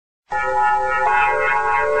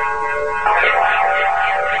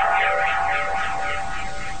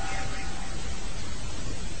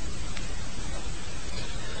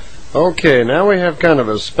Okay, now we have kind of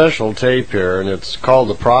a special tape here, and it's called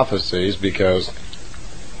The Prophecies because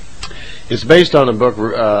it's based on a book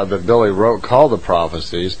that Billy wrote called The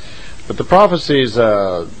Prophecies. But the prophecies,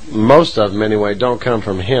 most of them anyway, don't come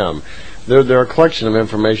from him. They're a collection of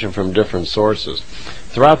information from different sources.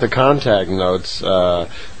 Throughout the contact notes,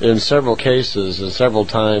 in several cases and several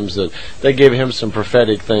times, that they gave him some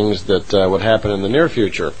prophetic things that would happen in the near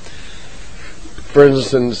future. For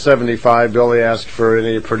instance, in 75, Billy asked for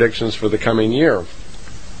any predictions for the coming year.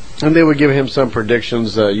 And they would give him some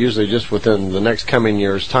predictions, usually just within the next coming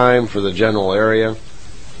year's time for the general area.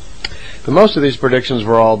 But most of these predictions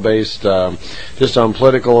were all based just on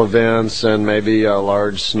political events and maybe a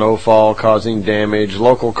large snowfall causing damage,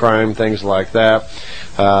 local crime, things like that.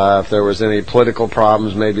 If there was any political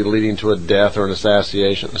problems, maybe leading to a death or an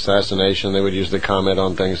assassination, they would usually comment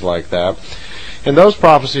on things like that. And those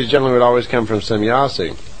prophecies generally would always come from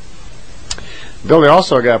Semyasi. Billy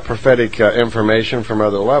also got prophetic information from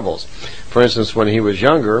other levels. For instance, when he was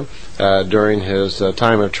younger, during his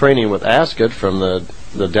time of training with Ascot from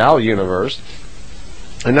the Tao universe,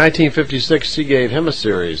 in 1956 he gave him a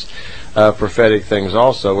series of prophetic things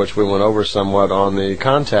also, which we went over somewhat on the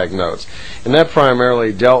contact notes. And that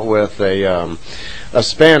primarily dealt with a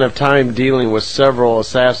span of time dealing with several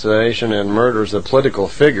assassination and murders of political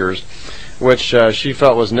figures, which she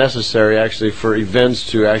felt was necessary actually for events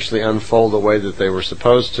to actually unfold the way that they were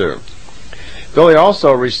supposed to. Billy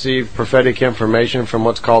also received prophetic information from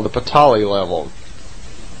what's called the Patali level.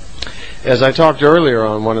 As I talked earlier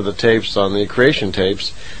on one of the tapes, on the creation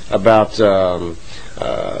tapes, about the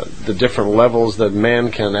different levels that man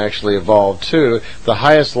can actually evolve to, the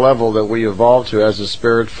highest level that we evolve to as a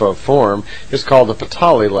spirit form is called the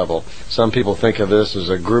Patali level. Some people think of this as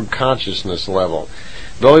a group consciousness level.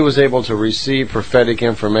 Billy was able to receive prophetic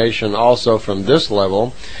information also from this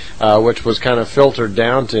level, which was kind of filtered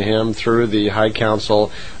down to him through the High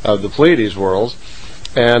Council of the Pleiades worlds,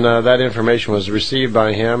 and that information was received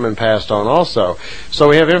by him and passed on also. So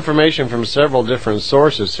we have information from several different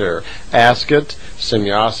sources here. Ascot,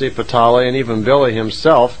 Semyasi, Patali, and even Billy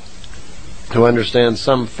himself, who understands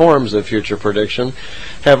some forms of future prediction,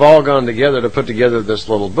 have all gone together to put together this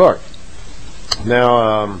little book.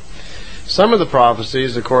 Now, some of the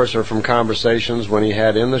prophecies, of course, are from conversations when he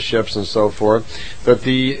had in the ships and so forth, but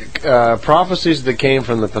the prophecies that came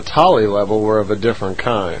from the Patali level were of a different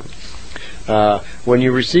kind. When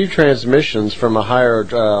you receive transmissions from a higher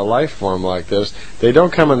life form like this, they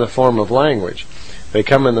don't come in the form of language. They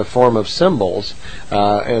come in the form of symbols,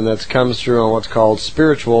 and that comes through on what's called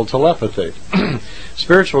spiritual telepathy.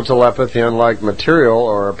 Spiritual telepathy, unlike material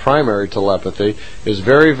or primary telepathy, is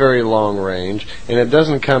very, very long range, and it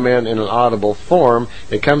doesn't come in an audible form.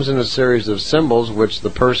 It comes in a series of symbols which the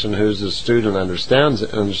person who's a student understands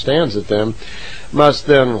it then must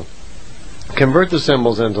then convert the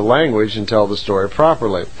symbols into language and tell the story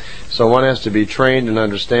properly. So one has to be trained and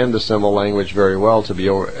understand the symbol language very well to be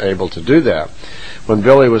able to do that. When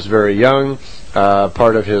Billy was very young,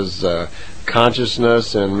 part of his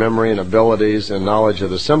consciousness and memory and abilities and knowledge of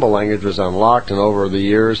the symbol language was unlocked, and over the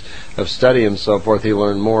years of study and so forth he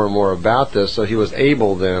learned more and more about this, so he was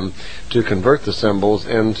able then to convert the symbols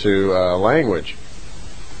into language.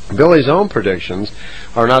 Billy's own predictions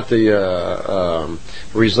are not the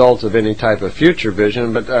result of any type of future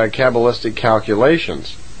vision, but Kabbalistic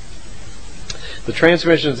calculations. The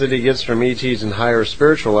transmissions that he gets from ETs and higher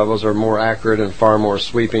spiritual levels are more accurate and far more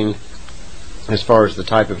sweeping as far as the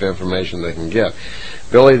type of information they can get.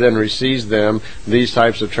 Billy then receives these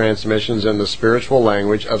types of transmissions in the spiritual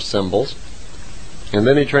language of symbols, and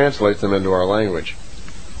then he translates them into our language.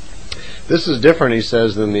 This is different, he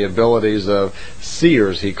says, than the abilities of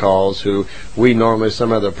seers, he calls, who we normally,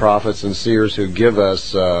 some other prophets and seers who give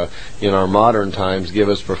us, in our modern times, give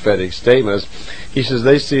us prophetic statements. He says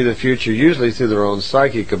they see the future usually through their own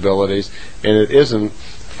psychic abilities, and it isn't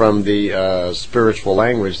from the spiritual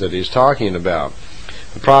language that he's talking about.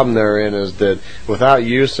 The problem therein is that without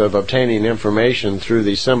use of obtaining information through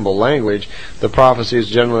the symbol language, the prophecies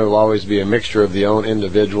generally will always be a mixture of the own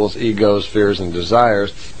individual's egos, fears, and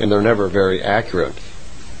desires, and they're never very accurate.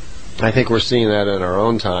 I think we're seeing that in our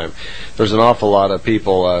own time. There's an awful lot of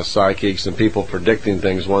people, psychics, and people predicting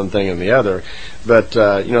things, one thing and the other, but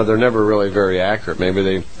they're never really very accurate. Maybe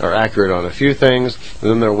they are accurate on a few things, and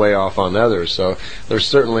then they're way off on others. So there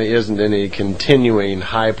certainly isn't any continuing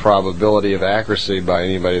high probability of accuracy by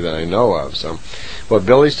anybody that I know of. So what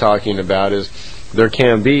Billy's talking about is there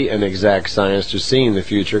can be an exact science to seeing the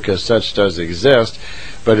future, because such does exist,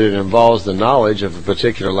 but it involves the knowledge of a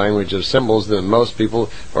particular language of symbols that most people,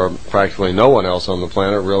 or practically no one else on the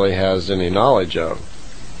planet, really has any knowledge of.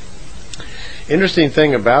 Interesting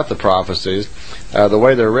thing about the prophecies, the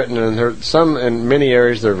way they're written, and in many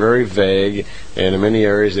areas they're very vague, and in many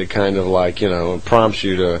areas it kind of prompts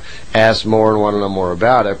you to ask more and want to know more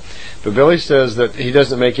about it. But Billy says that he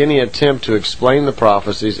doesn't make any attempt to explain the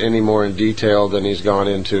prophecies any more in detail than he's gone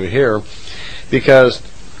into here, because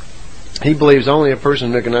he believes only a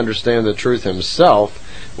person who can understand the truth himself,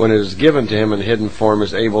 when it is given to him in hidden form,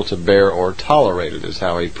 is able to bear or tolerate it, is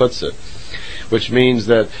how he puts it. Which means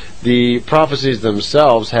that the prophecies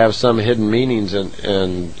themselves have some hidden meanings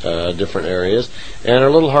in different areas, and are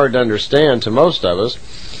a little hard to understand to most of us.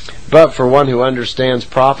 But for one who understands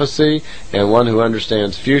prophecy, and one who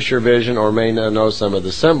understands future vision, or may know some of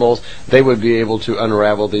the symbols, they would be able to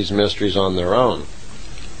unravel these mysteries on their own.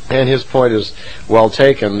 And his point is well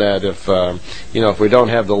taken, that if we don't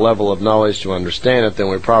have the level of knowledge to understand it, then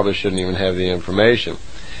we probably shouldn't even have the information.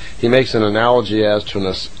 He makes an analogy as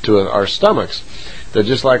to our stomachs, that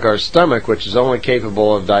just like our stomach, which is only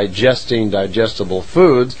capable of digesting digestible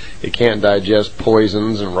foods, it can't digest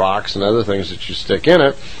poisons and rocks and other things that you stick in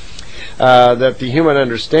it, that the human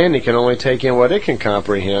understanding can only take in what it can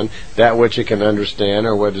comprehend, that which it can understand,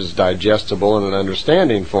 or what is digestible in an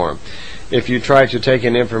understanding form. If you try to take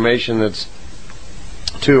in information that's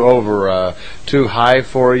too high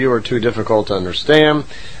for you or too difficult to understand,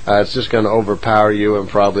 it's just going to overpower you and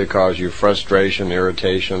probably cause you frustration,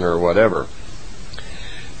 irritation, or whatever.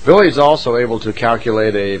 Billy is also able to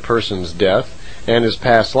calculate a person's death and his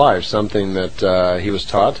past life, something that he was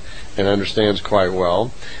taught and understands quite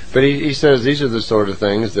well. But he says these are the sort of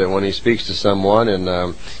things that when he speaks to someone and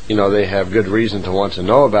they have good reason to want to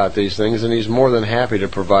know about these things, and he's more than happy to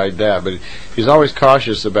provide that. But he's always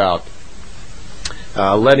cautious about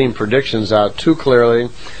letting predictions out too clearly,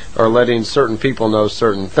 or letting certain people know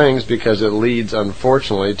certain things, because it leads,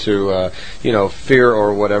 unfortunately, to fear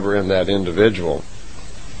or whatever in that individual.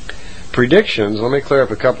 Predictions, let me clear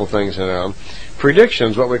up a couple things now.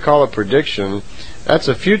 Predictions, what we call a prediction, that's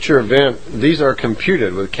a future event. These are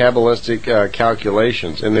computed with Kabbalistic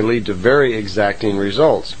calculations, and they lead to very exacting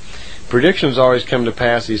results. Predictions always come to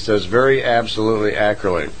pass, he says, very absolutely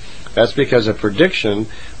accurately. That's because a prediction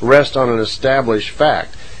rests on an established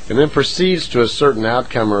fact, and then proceeds to a certain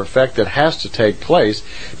outcome or effect that has to take place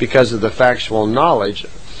because of the factual knowledge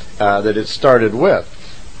that it started with.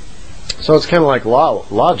 So it's kind of like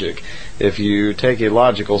logic. If you take a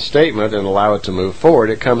logical statement and allow it to move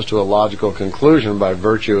forward, it comes to a logical conclusion by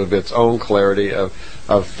virtue of its own clarity of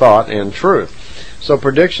thought and truth. So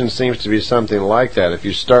prediction seems to be something like that. If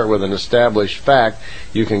you start with an established fact,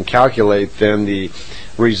 you can calculate then the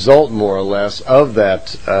result, more or less, of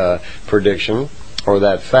that prediction or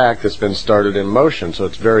that fact that's been started in motion. So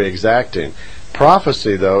it's very exacting.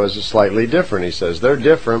 Prophecy, though, is slightly different, he says. They're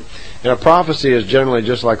different, and a prophecy is generally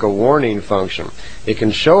just like a warning function. It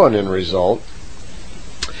can show an end result,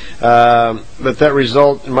 but that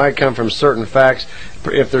result might come from certain facts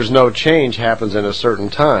if there's no change happens in a certain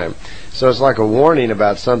time. So it's like a warning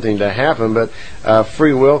about something to happen, but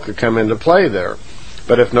free will could come into play there.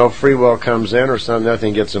 But if no free will comes in, or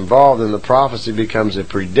nothing gets involved, then the prophecy becomes a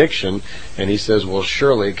prediction, and he says will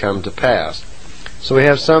surely come to pass. So we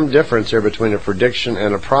have some difference here between a prediction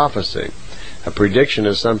and a prophecy. A prediction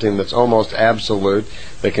is something that's almost absolute,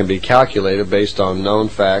 that can be calculated based on known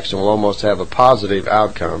facts and will almost have a positive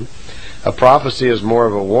outcome. A prophecy is more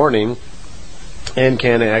of a warning and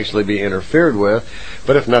can actually be interfered with,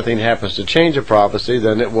 but if nothing happens to change a prophecy,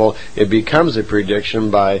 then it becomes a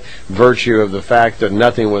prediction by virtue of the fact that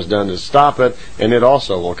nothing was done to stop it, and it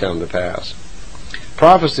also will come to pass.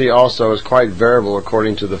 Prophecy also is quite variable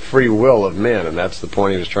according to the free will of men, and that's the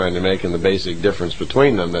point he was trying to make in the basic difference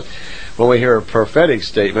between them, that when we hear a prophetic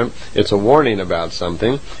statement, it's a warning about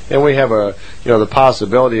something, and we have the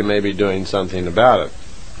possibility of maybe doing something about it.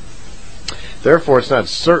 Therefore, it's not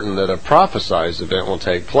certain that a prophesied event will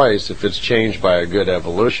take place if it's changed by a good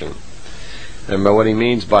evolution. And what he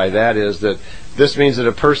means by that is that this means that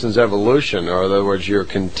a person's evolution, or in other words, your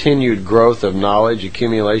continued growth of knowledge,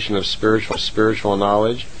 accumulation of spiritual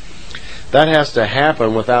knowledge, that has to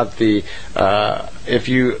happen without the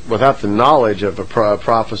knowledge of a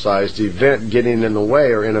prophesied event getting in the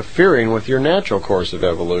way or interfering with your natural course of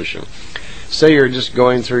evolution. Say you're just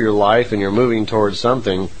going through your life and you're moving towards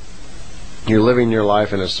something, You're living your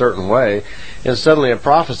life in a certain way, and suddenly a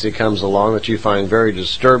prophecy comes along that you find very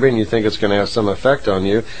disturbing. You think it's going to have some effect on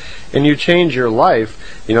you, and you change your life,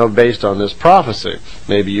 based on this prophecy.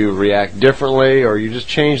 Maybe you react differently, or you just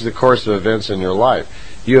change the course of events in your life.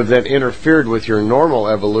 You have then interfered with your normal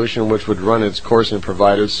evolution, which would run its course and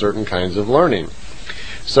provided certain kinds of learning.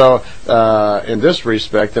 So, in this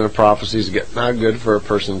respect, then a prophecy is not good for a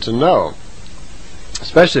person to know,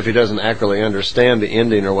 especially if he doesn't accurately understand the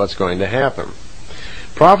ending or what's going to happen.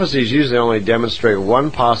 Prophecies usually only demonstrate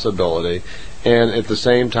one possibility, and at the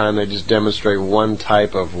same time they just demonstrate one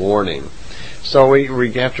type of warning. So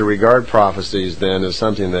we have to regard prophecies then as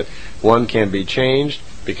something that, one, can be changed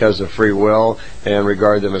because of free will, and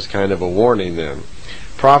regard them as kind of a warning then.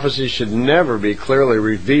 Prophecies should never be clearly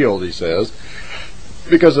revealed, he says,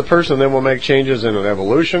 because the person then will make changes in an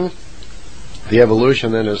evolution. The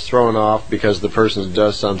evolution then is thrown off because the person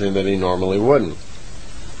does something that he normally wouldn't.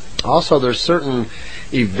 Also, there's certain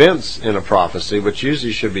events in a prophecy which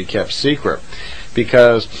usually should be kept secret,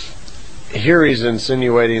 because here he's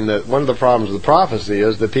insinuating that one of the problems with the prophecy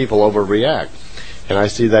is that people overreact. And I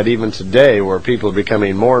see that even today, where people are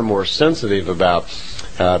becoming more and more sensitive about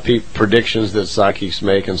predictions that psychics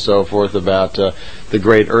make and so forth about the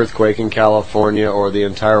great earthquake in California or the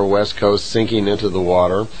entire West Coast sinking into the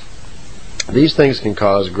water. These things can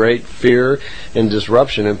cause great fear and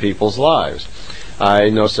disruption in people's lives. I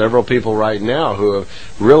know several people right now who have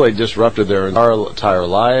really disrupted their entire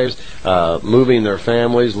lives, moving their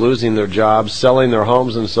families, losing their jobs, selling their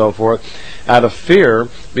homes and so forth, out of fear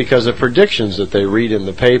because of predictions that they read in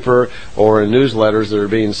the paper or in newsletters that are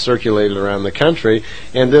being circulated around the country.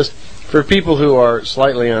 And this, for people who are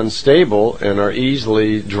slightly unstable and are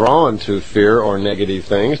easily drawn to fear or negative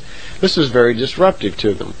things, this is very disruptive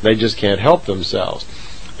to them. They just can't help themselves.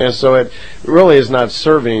 And so it really is not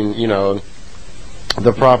serving,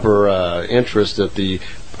 the proper interest that the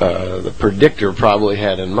predictor probably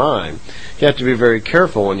had in mind. You have to be very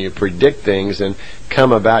careful when you predict things and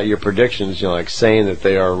come about your predictions, like saying that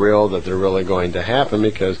they are real, that they're really going to happen,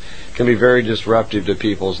 because it can be very disruptive to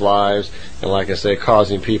people's lives, and like I say,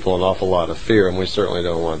 causing people an awful lot of fear, and we certainly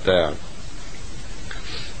don't want that.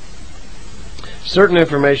 Certain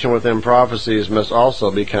information within prophecies must also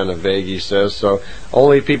be kind of vague, he says, so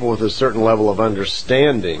only people with a certain level of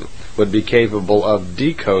understanding would be capable of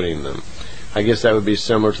decoding them. I guess that would be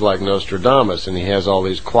similar to like Nostradamus, and he has all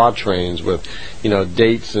these quatrains with,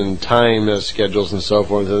 dates and time schedules and so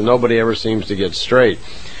forth, and nobody ever seems to get straight.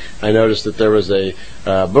 I noticed that there was a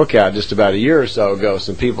book out just about a year or so ago,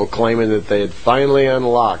 some people claiming that they had finally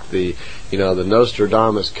unlocked the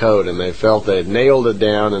Nostradamus code, and they felt they had nailed it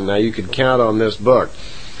down, and now you could count on this book.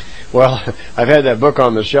 Well, I've had that book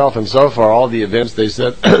on the shelf, and so far all the events they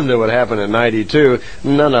said that would happen in '92,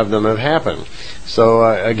 none of them have happened. So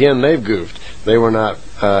again, they've goofed. They were not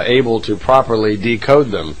able to properly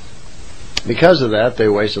decode them. Because of that, they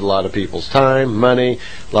wasted a lot of people's time, money.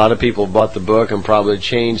 A lot of people bought the book and probably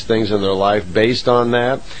changed things in their life based on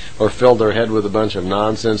that, or filled their head with a bunch of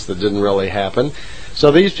nonsense that didn't really happen. So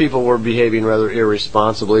these people were behaving rather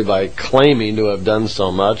irresponsibly by claiming to have done so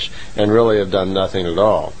much and really have done nothing at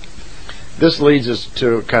all. This leads us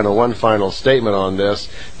to kind of one final statement on this,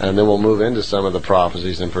 and then we'll move into some of the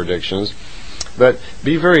prophecies and predictions. But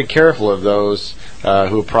be very careful of those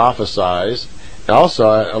who prophesize. Also,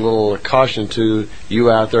 a little caution to you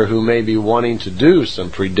out there who may be wanting to do some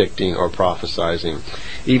predicting or prophesizing.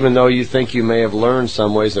 Even though you think you may have learned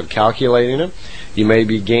some ways of calculating it, you may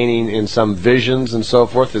be gaining in some visions and so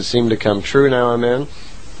forth that seem to come true now and then.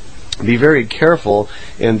 Be very careful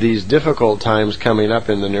in these difficult times coming up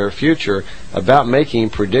in the near future about making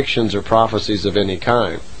predictions or prophecies of any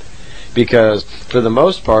kind. Because for the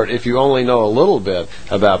most part, if you only know a little bit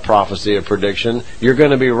about prophecy or prediction, you're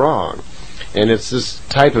going to be wrong. And it's this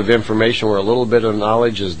type of information where a little bit of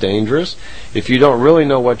knowledge is dangerous. If you don't really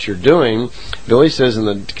know what you're doing, Billy says in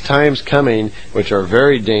the times coming, which are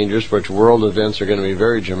very dangerous, which world events are going to be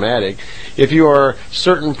very dramatic, if you are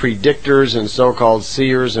certain predictors and so-called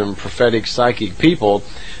seers and prophetic psychic people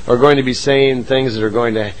are going to be saying things that are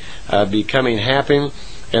going to be coming happen,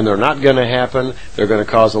 and they're not going to happen. They're going to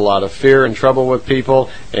cause a lot of fear and trouble with people,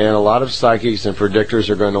 and a lot of psychics and predictors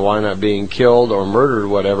are going to wind up being killed or murdered or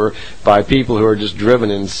whatever by people who are just driven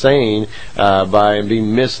insane by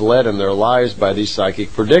being misled in their lives by these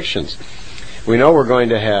psychic predictions. We know we're going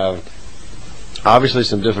to have Obviously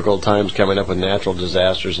some difficult times coming up with natural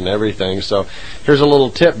disasters and everything. So here's a little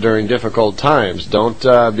tip during difficult times. Don't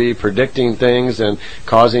be predicting things and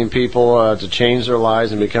causing people to change their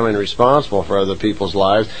lives and becoming responsible for other people's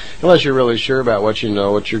lives unless you're really sure about what you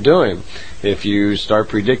know what you're doing. If you start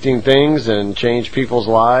predicting things and change people's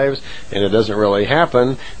lives and it doesn't really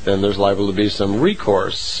happen, then there's liable to be some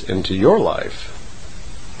recourse into your life.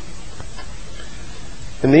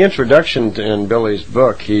 In the introduction in Billy's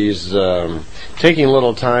book, he's taking a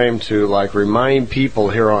little time to remind people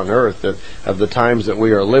here on earth that of the times that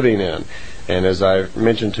we are living in. And as I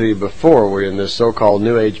mentioned to you before, we're in this so-called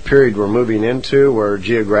New Age period we're moving into, where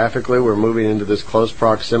geographically we're moving into this close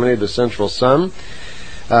proximity to the central sun.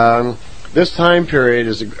 This time period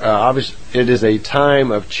is it is a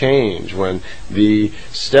time of change when the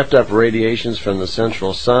stepped-up radiations from the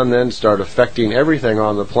central sun then start affecting everything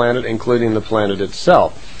on the planet, including the planet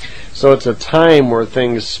itself. So it's a time where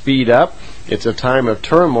things speed up. It's a time of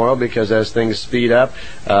turmoil because as things speed up,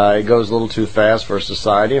 it goes a little too fast for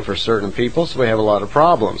society and for certain people, so we have a lot of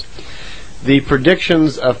problems. The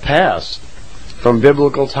predictions of past from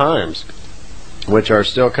biblical times, which are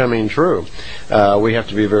still coming true, we have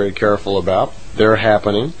to be very careful about. They're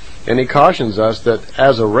happening. And he cautions us that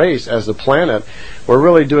as a race, as a planet, we're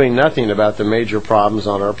really doing nothing about the major problems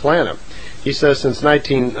on our planet. He says since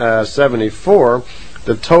 1974,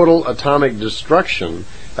 the total atomic destruction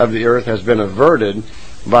of the earth has been averted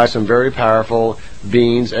by some very powerful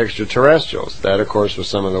beings, extraterrestrials. That, of course, was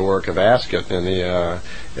some of the work of Ascot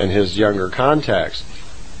in his younger contacts.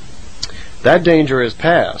 That danger is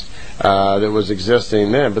past. That was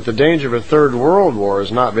existing then, but the danger of a third world war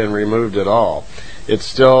has not been removed at all. It's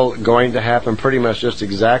still going to happen pretty much just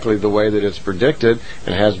exactly the way that it's predicted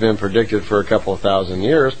and has been predicted for a couple of thousand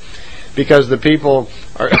years, because the people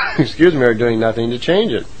are are doing nothing to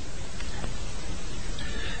change it.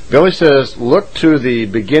 Billy says, look to the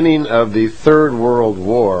beginning of the Third World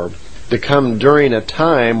War to come during a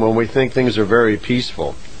time when we think things are very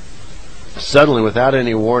peaceful. Suddenly, without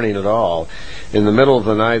any warning at all, in the middle of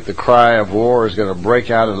the night, the cry of war is going to break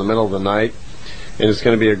out in the middle of the night, and it's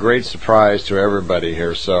going to be a great surprise to everybody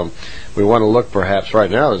here. So we want to look, perhaps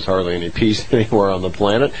right now there's hardly any peace anywhere on the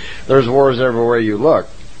planet. There's wars everywhere you look.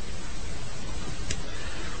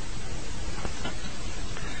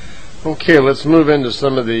 Okay, let's move into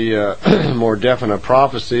some of the more definite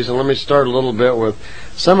prophecies, and let me start a little bit with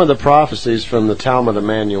some of the prophecies from the Talmud of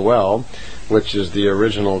Manuel, which is the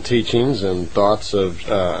original teachings and thoughts of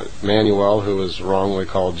Manuel, who was wrongly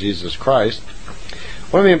called Jesus Christ.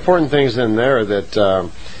 One of the important things in there that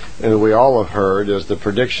we all have heard is the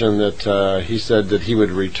prediction that he said that he would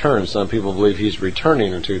return. Some people believe he's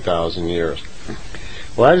returning in 2,000 years.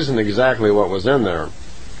 Well, that isn't exactly what was in there.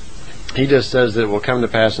 He just says that it will come to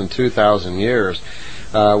pass in 2,000 years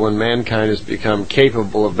when mankind has become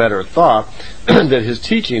capable of better thought, that his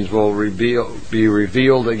teachings will be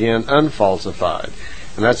revealed again unfalsified.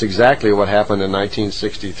 And that's exactly what happened in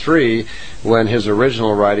 1963 when his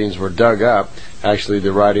original writings were dug up. Actually,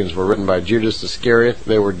 the writings were written by Judas Iscariot.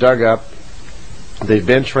 They were dug up. They've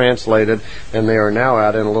been translated, and they are now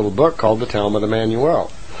out in a little book called the Talmud of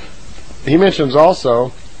Manuel. He mentions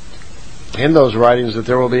also in those writings that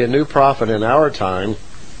there will be a new prophet in our time,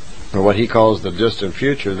 or what he calls the distant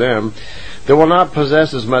future, them, that will not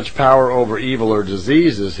possess as much power over evil or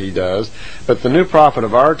disease as he does, but the new prophet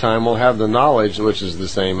of our time will have the knowledge, which is the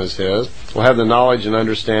same as his, will have the knowledge and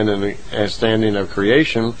understanding of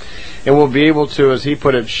creation, and will be able to, as he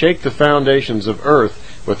put it, shake the foundations of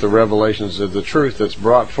earth with the revelations of the truth that's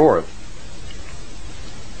brought forth.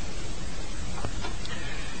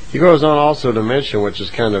 He goes on also to mention, which is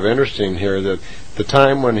kind of interesting here, that the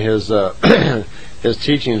time when his his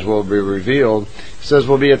teachings will be revealed, he says,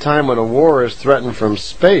 will be a time when a war is threatened from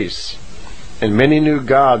space, and many new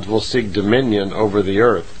gods will seek dominion over the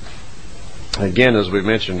earth. Again, as we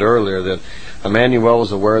mentioned earlier, that Emmanuel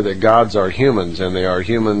is aware that gods are humans, and they are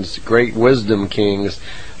humans, great wisdom kings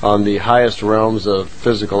on the highest realms of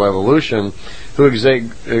physical evolution, who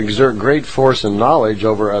exert great force and knowledge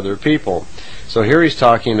over other people. So here he's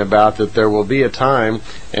talking about that there will be a time,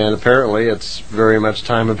 and apparently it's very much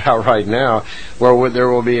time about right now, where there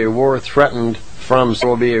will be a war threatened from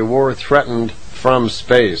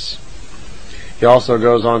space. He also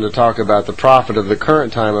goes on to talk about the prophet of the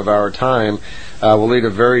current time of our time will lead a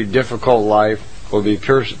very difficult life, will be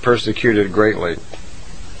persecuted greatly.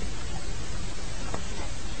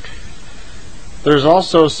 There's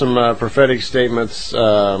also some prophetic statements in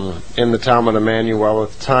the Talmud of Manuel at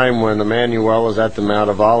the time when Emmanuel is at the Mount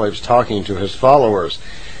of Olives talking to his followers,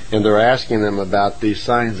 and they're asking them about these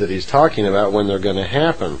signs that he's talking about, when they're going to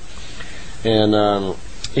happen. And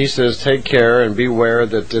he says, take care and beware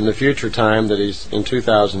that in the future time that he's, in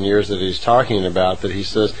 2,000 years that he's talking about, that he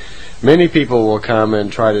says, many people will come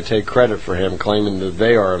and try to take credit for him, claiming that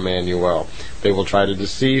they are Emmanuel. They will try to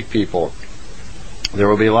deceive people. There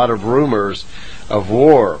will be a lot of rumors of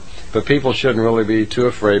war, but people shouldn't really be too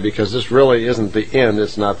afraid, because this really isn't the end.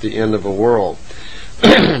 It's not the end of a world.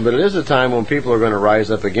 But it is a time when people are going to rise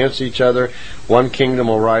up against each other. One kingdom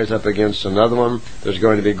will rise up against another one. There's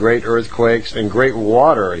going to be great earthquakes and great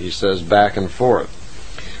water, he says, back and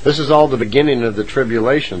forth. This is all the beginning of the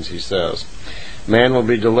tribulations, he says. Man will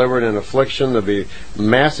be delivered in affliction. There'll be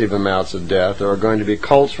massive amounts of death. There are going to be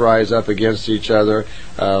cults rise up against each other.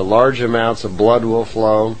 Large amounts of blood will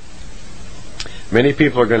flow. Many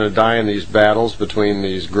people are going to die in these battles between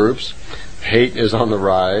these groups. Hate is on the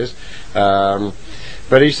rise.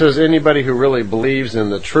 But he says anybody who really believes in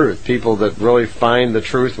the truth, people that really find the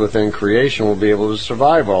truth within creation, will be able to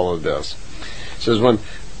survive all of this. It says, when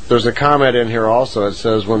there's a comment in here also, it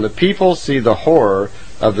says, when the people see the horror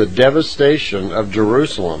of the devastation of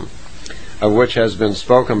Jerusalem, of which has been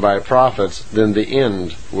spoken by prophets, then the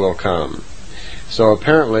end will come. So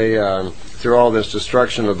apparently, through all this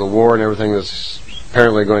destruction of the war and everything that's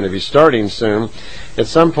apparently going to be starting soon, at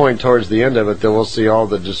some point towards the end of it, then we'll see all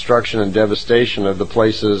the destruction and devastation of the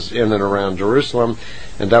places in and around Jerusalem,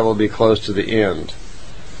 and that will be close to the end.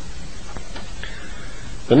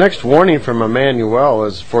 The next warning from Emmanuel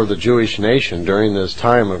is for the Jewish nation during this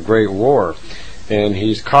time of great war. And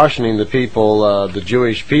he's cautioning the people, the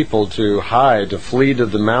Jewish people, to hide, to flee to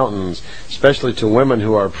the mountains, especially to women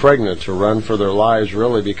who are pregnant, to run for their lives,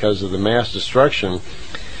 really, because of the mass destruction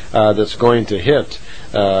that's going to hit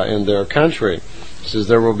in their country. He says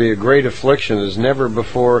there will be a great affliction as never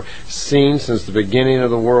before seen since the beginning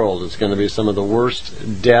of the world. It's going to be some of the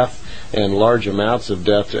worst death and large amounts of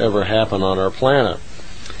death to ever happen on our planet.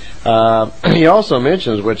 He also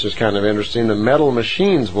mentions, which is kind of interesting, the metal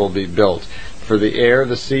machines will be built for the air,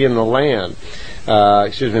 the sea, and the land.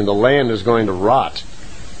 The land is going to rot.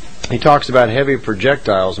 He talks about heavy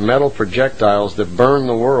projectiles, metal projectiles that burn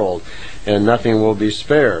the world, and nothing will be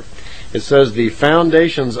spared. It says the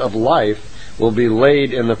foundations of life will be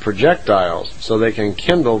laid in the projectiles, so they can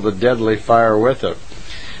kindle the deadly fire with it.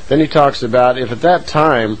 Then he talks about if at that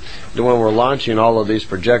time, when we're launching all of these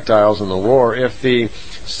projectiles in the war, if the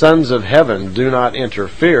sons of heaven do not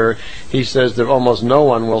interfere, he says that almost no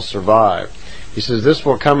one will survive. He says this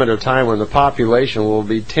will come at a time when the population will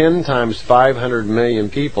be 10 times 500 million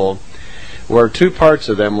people, where 2 parts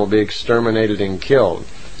of them will be exterminated and killed.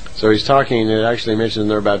 So he's talking, it actually mentions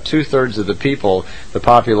there about 2/3 of the people, the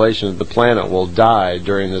population of the planet, will die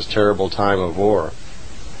during this terrible time of war.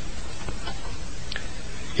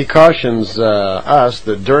 He cautions us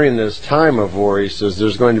that during this time of war, he says,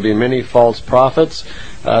 there's going to be many false prophets.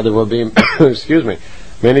 There will be,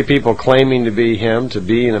 many people claiming to be him, to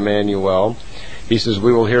be an Emmanuel. He says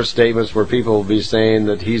we will hear statements where people will be saying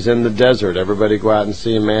that he's in the desert. Everybody go out and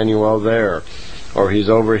see Emmanuel there. Or he's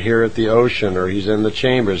over here at the ocean, or he's in the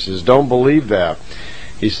chambers. He says, don't believe that.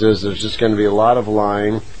 He says there's just going to be a lot of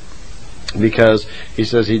lying, because he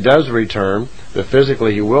says he does return, that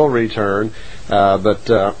physically he will return,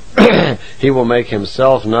 but he will make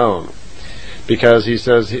himself known. Because he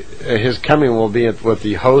says his coming will be with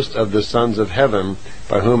the host of the sons of heaven,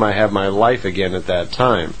 by whom I have my life again at that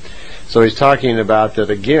time. So he's talking about that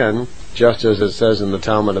again, just as it says in the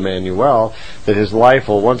Talmud Emmanuel, that his life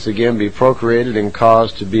will once again be procreated and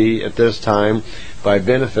caused to be at this time by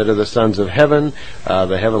benefit of the sons of heaven,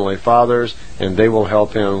 the heavenly fathers, and they will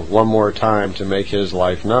help him one more time to make his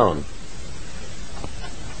life known.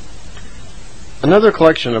 Another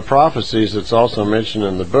collection of prophecies that's also mentioned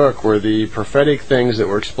in the book were the prophetic things that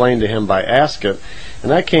were explained to him by Ascot,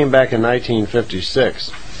 and that came back in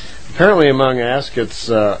 1956. Apparently among Ascot's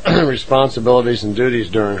responsibilities and duties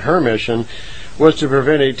during her mission was to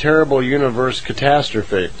prevent a terrible universe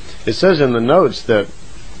catastrophe. It says in the notes that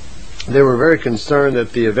they were very concerned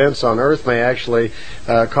that the events on Earth may actually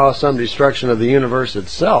cause some destruction of the universe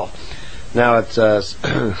itself. Now it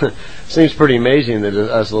seems pretty amazing that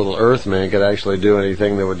us little Earthmen could actually do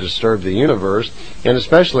anything that would disturb the universe, and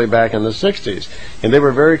especially back in the 60s. And they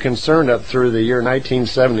were very concerned up through the year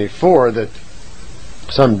 1974 that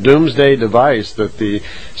some doomsday device that the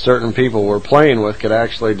certain people were playing with could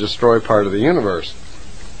actually destroy part of the universe.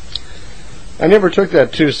 I never took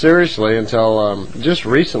that too seriously until just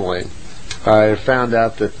recently. I found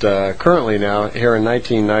out that currently now, here in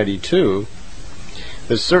 1992,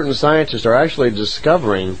 that certain scientists are actually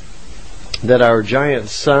discovering that our giant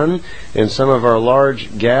sun and some of our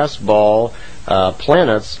large gas ball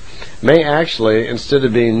planets may actually, instead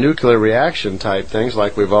of being nuclear reaction type things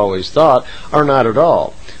like we've always thought, are not at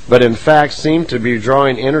all, but in fact seem to be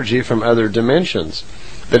drawing energy from other dimensions.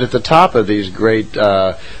 That at the top of these great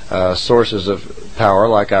sources of power,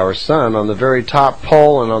 like our sun, on the very top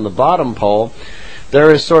pole and on the bottom pole,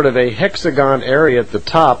 there is sort of a hexagon area at the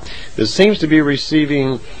top that seems to be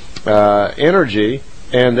receiving energy,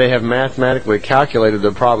 and they have mathematically calculated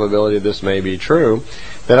the probability this may be true,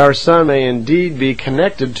 that our sun may indeed be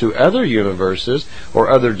connected to other universes or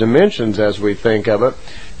other dimensions as we think of it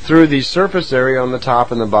through the surface area on the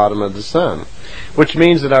top and the bottom of the sun, which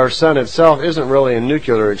means that our sun itself isn't really a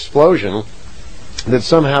nuclear explosion, that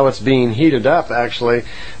somehow it's being heated up actually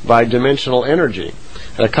by dimensional energy.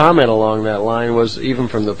 A comment along that line was even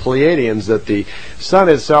from the Pleiadians that the sun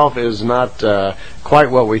itself is not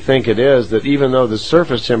quite what we think it is, that even though the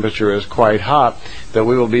surface temperature is quite hot, that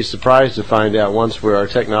we will be surprised to find out once our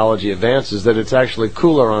technology advances that it's actually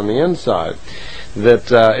cooler on the inside,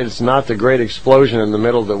 that it's not the great explosion in the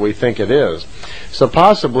middle that we think it is. So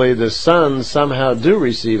possibly the suns somehow do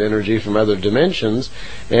receive energy from other dimensions,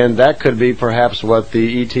 and that could be perhaps what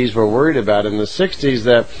the ETs were worried about in the 60s,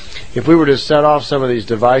 that if we were to set off some of these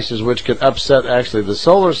devices which could upset actually the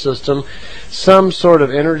solar system, some sort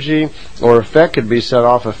of energy or effect could be set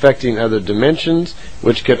off affecting other dimensions,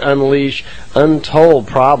 which could unleash untold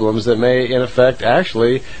problems that may in effect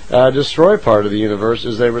actually destroy part of the universe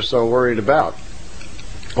as they were so worried about.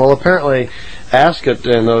 Well, apparently Ascot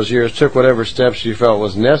in those years took whatever steps she felt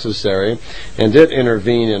was necessary and did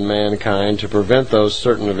intervene in mankind to prevent those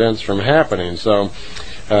certain events from happening. So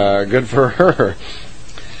good for her.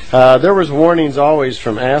 There was warnings always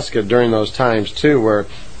from Ascot during those times too, where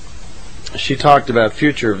she talked about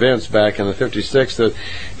future events back in the 56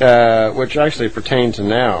 that which actually pertain to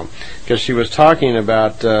now, because she was talking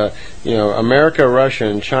about America, Russia,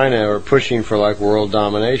 and China are pushing for like world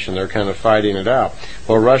domination. They're kind of fighting it out.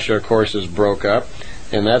 Well, Russia, of course, is broke up,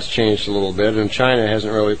 and that's changed a little bit, and China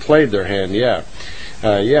hasn't really played their hand yet.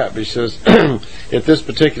 But she says at this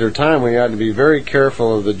particular time we ought to be very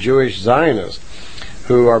careful of the Jewish Zionists,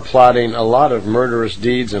 who are plotting a lot of murderous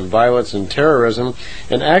deeds and violence and terrorism,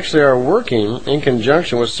 and actually are working in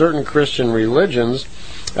conjunction with certain Christian religions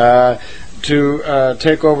to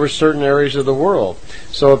take over certain areas of the world.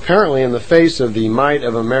 So apparently, in the face of the might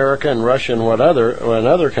of America and Russia and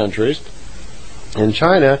other countries, in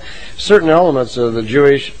China, certain elements of the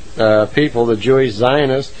Jewish people, the Jewish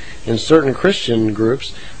Zionists, and certain Christian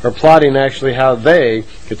groups are plotting actually how they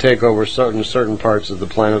could take over certain parts of the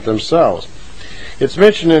planet themselves. It's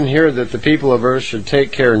mentioned in here that the people of Earth should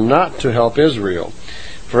take care not to help Israel,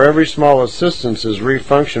 for every small assistance is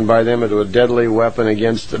refunctioned by them into a deadly weapon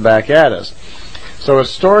back at us. So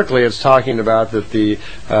historically, it's talking about that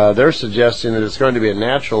they're suggesting that it's going to be a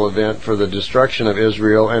natural event for the destruction of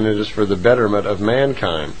Israel, and it is for the betterment of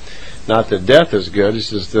mankind. Not that death is good,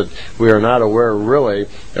 it's just that we are not aware really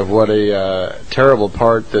of what a terrible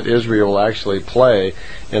part that Israel will actually play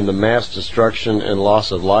in the mass destruction and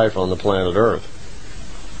loss of life on the planet Earth.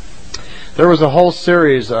 There was a whole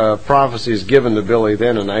series of prophecies given to Billy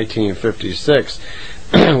then in 1956,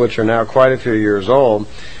 which are now quite a few years old,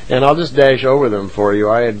 and I'll just dash over them for you.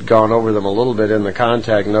 I had gone over them a little bit in the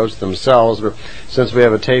contact notes themselves, but since we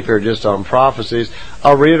have a tape here just on prophecies,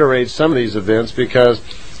 I'll reiterate some of these events because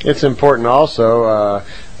it's important also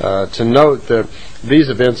to note that these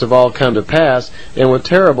events have all come to pass, and with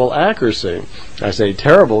terrible accuracy. I say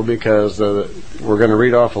terrible because we're going to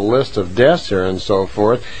read off a list of deaths here and so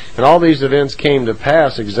forth, and all these events came to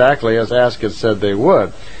pass exactly as Ascot said they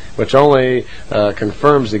would, which only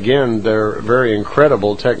confirms again their very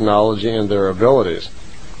incredible technology and their abilities.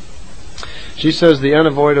 She says the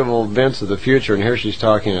unavoidable events of the future, and here she's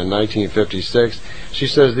talking in 1956, she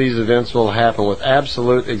says these events will happen with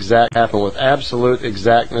absolute exactness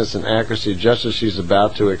and accuracy, just as she's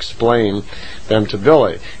about to explain them to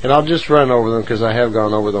Billy. And I'll just run over them because I have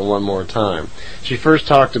gone over them one more time. She first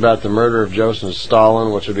talked about the murder of Joseph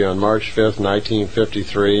Stalin, which would be on March 5th,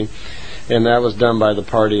 1953, and that was done by the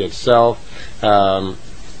party itself.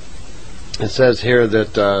 It says here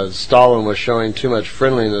that Stalin was showing too much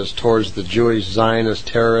friendliness towards the Jewish Zionist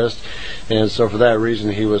terrorists, and so for that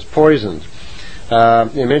reason he was poisoned.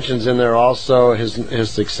 It mentions in there also his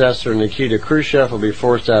successor Nikita Khrushchev will be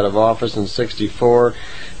forced out of office in '64,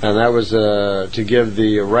 and that was to give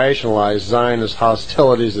the rationalized Zionist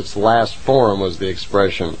hostilities its last form, was the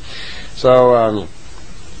expression. So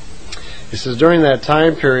it says during that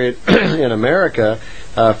time period in America,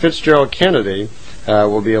 Fitzgerald Kennedy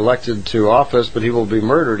will be elected to office, but he will be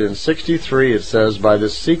murdered in 63, it says, by the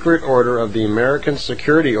secret order of the American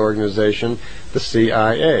Security Organization, the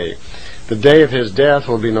CIA. The day of his death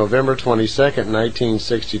will be November 22nd,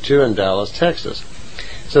 1962 in Dallas, Texas.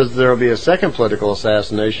 It says there will be a second political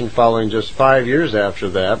assassination following just 5 years after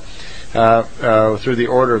that. Through the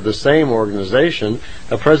order of the same organization,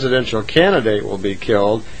 a presidential candidate will be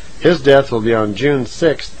killed. His death will be on June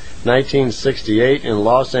 6, 1968 in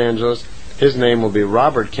Los Angeles. His name will be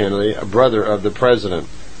Robert Kennedy, a brother of the president.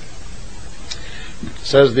 It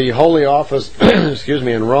says the Holy Office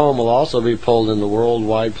in Rome will also be pulled in the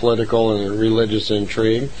worldwide political and religious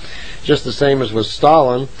intrigue. Just the same as with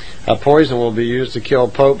Stalin, a poison will be used to kill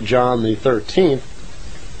Pope John XIII,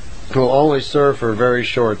 who will only serve for a very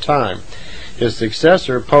short time. His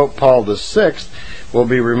successor, Pope Paul VI, will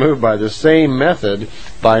be removed by the same method,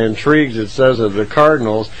 by intrigues, it says, of the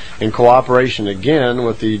cardinals, in cooperation again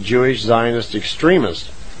with the Jewish Zionist extremists,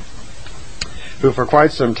 who for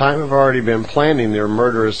quite some time have already been planning their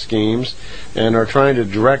murderous schemes and are trying to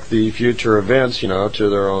direct the future events, to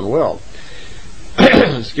their own will.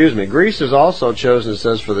 Greece is also chosen, it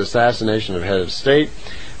says, for the assassination of head of state.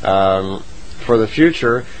 For the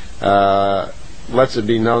future, lets it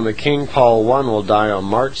be known that King Paul I will die on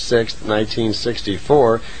March 6,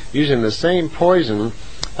 1964, using the same poison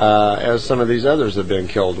as some of these others have been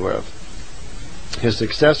killed with. His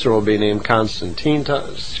successor will be named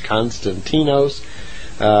Constantinos.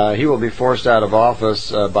 He will be forced out of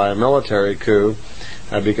office by a military coup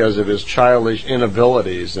because of his childish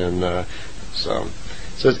inabilities. And so it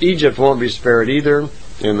says Egypt won't be spared either.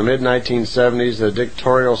 In the mid-1970s, a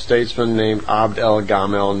dictatorial statesman named Abd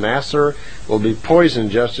el-Gamal Nasser will be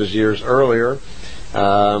poisoned just as years earlier,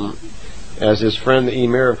 as his friend the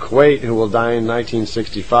Emir of Kuwait, who will die in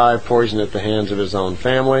 1965, poisoned at the hands of his own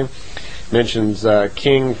family. Mentions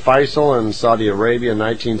King Faisal in Saudi Arabia in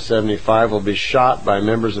 1975 will be shot by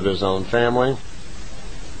members of his own family.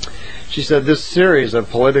 She said this series of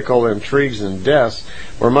political intrigues and deaths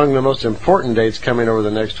were among the most important dates coming over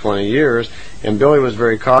the next 20 years, and Billy was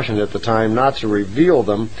very cautious at the time not to reveal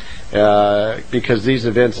them because these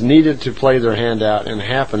events needed to play their hand out and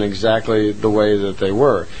happen exactly the way that they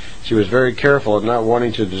were. She was very careful of not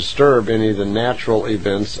wanting to disturb any of the natural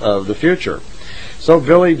events of the future. So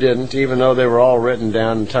Billy didn't, even though they were all written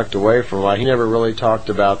down and tucked away for a while. He never really talked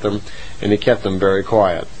about them, and he kept them very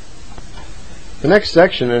quiet. The next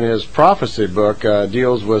section in his prophecy book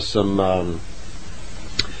deals with some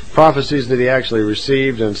prophecies that he actually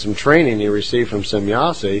received and some training he received from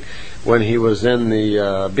Semyasi when he was in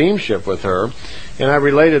the beam ship with her. And I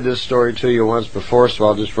related this story to you once before, so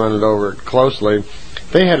I'll just run it over closely.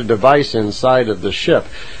 They had a device inside of the ship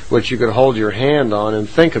which you could hold your hand on and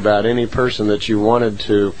think about any person that you wanted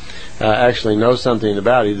to actually know something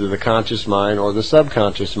about, either the conscious mind or the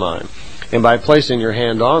subconscious mind. And by placing your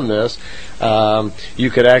hand on this, you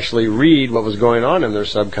could actually read what was going on in their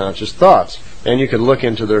subconscious thoughts. And you could look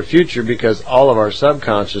into their future, because all of our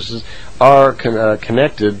subconsciouses are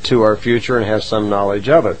connected to our future and have some knowledge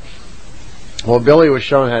of it. Well, Billy was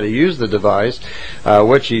shown how to use the device,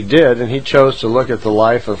 which he did, and he chose to look at the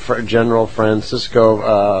life of General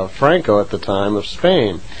Francisco Franco at the time of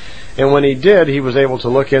Spain. And when he did, he was able to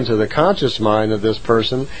look into the conscious mind of this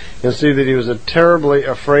person and see that he was terribly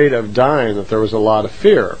afraid of dying, that there was a lot of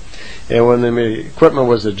fear. And when the equipment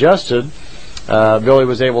was adjusted, Billy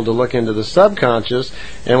was able to look into the subconscious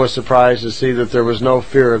and was surprised to see that there was no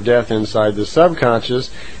fear of death inside the subconscious,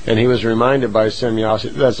 and he was reminded by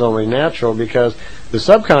Semyasi that's only natural, because the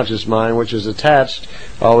subconscious mind, which is attached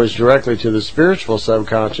always directly to the spiritual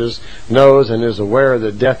subconscious, knows and is aware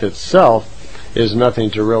that death itself is nothing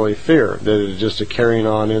to really fear, that it is just a carrying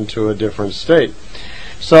on into a different state.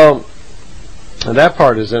 So that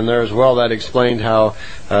part is in there as well. That explained how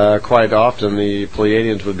quite often the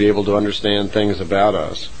Pleiadians would be able to understand things about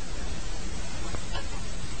us.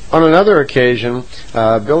 On another occasion,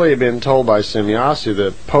 Billy had been told by Semyasi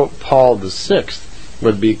that Pope Paul VI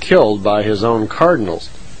would be killed by his own cardinals.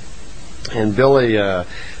 And Billy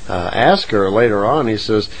asked her later on, he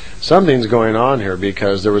says, something's going on here,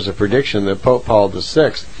 because there was a prediction that Pope Paul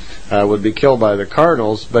VI would be killed by the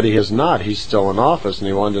cardinals, but he has not. He's still in office, and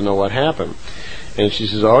he wanted to know what happened. And she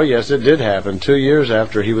says, oh yes, it did happen. 2 years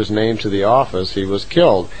after he was named to the office, he was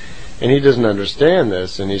killed. And he doesn't understand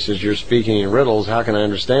this. And he says, you're speaking in riddles. How can I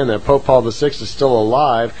understand that? Pope Paul VI is still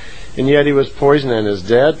alive, and yet he was poisoned and is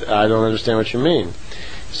dead? I don't understand what you mean.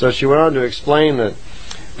 So she went on to explain that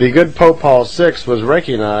the good Pope Paul VI was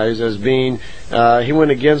recognized as being, he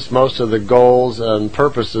went against most of the goals and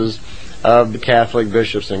purposes of the Catholic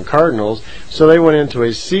bishops and cardinals, so they went into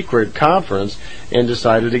a secret conference and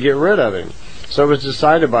decided to get rid of him. So it was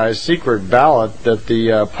decided by a secret ballot that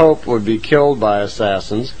the Pope would be killed by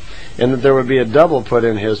assassins, and that there would be a double put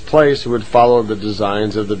in his place who would follow the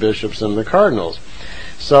designs of the bishops and the cardinals.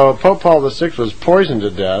 So Pope Paul VI was poisoned to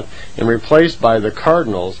death and replaced by the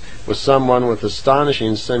cardinals with someone with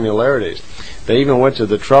astonishing similarities. They even went to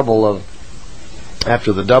the trouble of,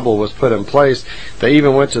 after the double was put in place, they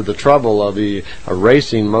even went to the trouble of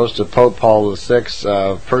erasing most of Pope Paul VI's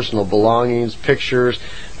personal belongings, pictures,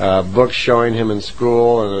 books showing him in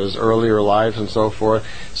school and his earlier life and so forth,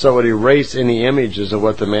 so it would erase any images of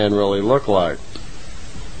what the man really looked like.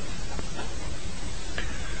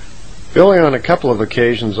 Billy on a couple of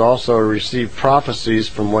occasions also received prophecies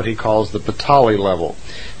from what he calls the Patali level.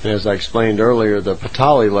 And as I explained earlier, the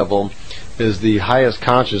Patali level is the highest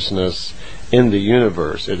consciousness in the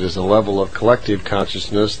universe. It is a level of collective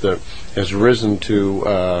consciousness that has risen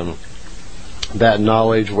to that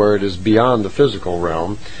knowledge where it is beyond the physical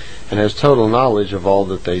realm and has total knowledge of all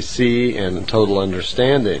that they see and total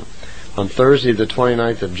understanding. On Thursday, the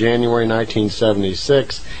 29th of January,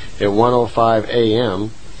 1976, at 1:05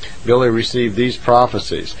 a.m., Billy received these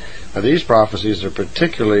prophecies. Now, these prophecies are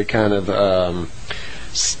particularly kind of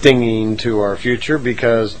stinging to our future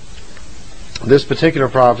because this particular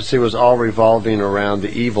prophecy was all revolving around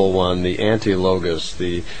the evil one, the anti-logos,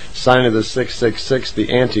 the sign of the 666,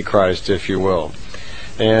 the Antichrist, if you will.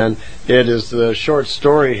 And it is the short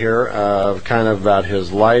story here kind of about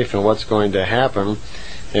his life and what's going to happen.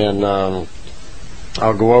 And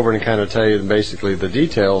I'll go over and kind of tell you basically the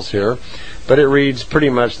details here. But it reads pretty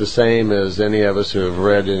much the same as any of us who have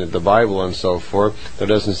read in the Bible and so forth. There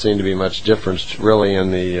doesn't seem to be much difference really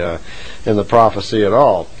in the prophecy at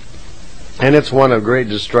all. And it's one of great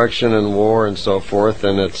destruction and war and so forth,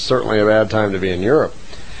 and it's certainly a bad time to be in Europe.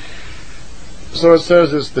 So it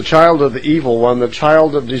says it's the child of the evil one, the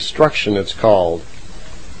child of destruction it's called.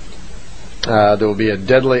 There will be a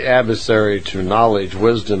deadly adversary to knowledge,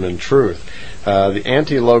 wisdom, and truth. The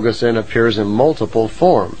anti-logos then appears in multiple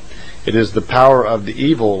form. It is the power of the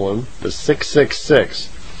evil one, the 666,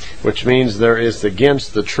 which means there is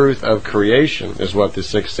against the truth of creation, is what the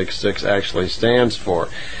 666 actually stands for.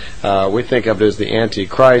 We think of it as the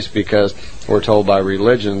Antichrist because we're told by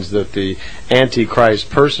religions that the Antichrist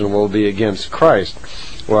person will be against Christ.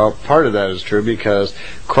 Well, part of that is true because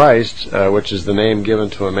Christ, which is the name given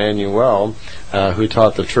to Emmanuel, who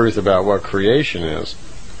taught the truth about what creation is.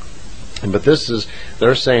 But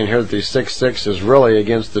they're saying here that the 666 is really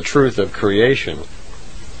against the truth of creation.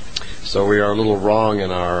 So we are a little wrong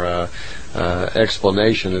in our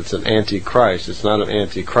explanation. It's an antichrist. It's not an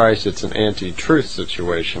antichrist, it's an anti-truth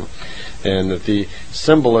situation. And that the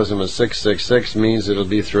symbolism of 666 means it'll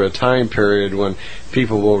be through a time period when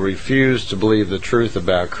people will refuse to believe the truth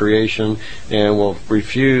about creation and will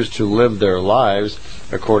refuse to live their lives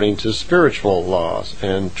according to spiritual laws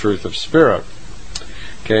and truth of spirit.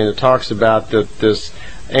 Okay, and it talks about that this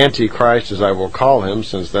Antichrist, as I will call him,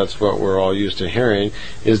 since that's what we're all used to hearing,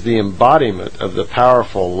 is the embodiment of the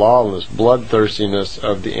powerful, lawless, bloodthirstiness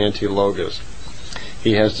of the anti-logos.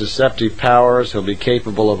 He has deceptive powers. He'll be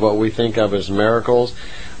capable of what we think of as miracles,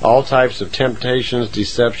 all types of temptations,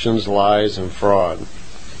 deceptions, lies, and fraud.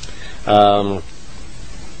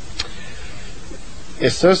 It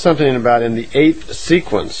says something about in the 8th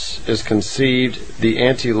sequence is conceived the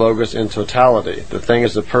anti-logos in totality. The thing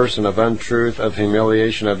is the person of untruth, of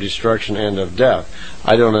humiliation, of destruction, and of death.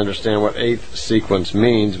 I don't understand what 8th sequence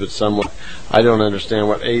means, but someone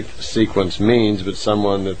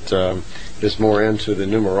that is more into the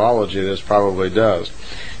numerology this probably does.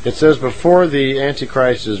 It says before the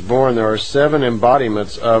Antichrist is born, there are 7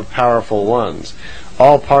 embodiments of powerful ones,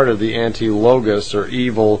 all part of the anti-logos or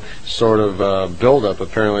evil sort of buildup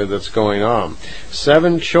apparently that's going on.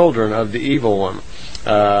 7 children of the evil one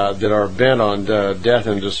that are bent on death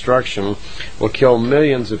and destruction will kill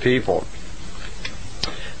millions of people.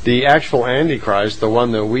 The actual Antichrist, the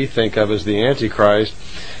one that we think of as the Antichrist,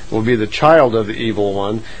 will be the child of the evil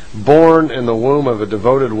one, born in the womb of a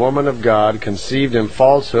devoted woman of God, conceived in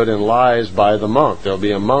falsehood and lies by the monk. There'll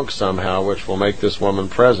be a monk somehow which will make this woman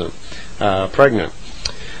pregnant.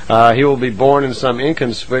 He will be born in some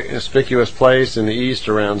inconspicuous place in the east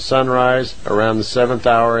around sunrise, around the 7th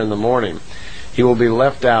hour in the morning. He will be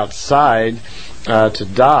left outside to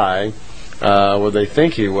die, well, they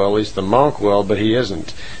think he will, at least the monk will, but he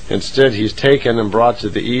isn't. Instead, he's taken and brought to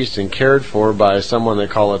the east and cared for by someone they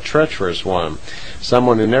call a treacherous one,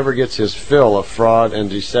 someone who never gets his fill of fraud and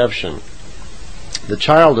deception. The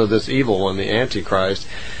child of this evil one, the Antichrist,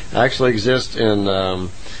 actually exists in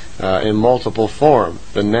multiple form,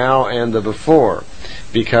 the now and the before.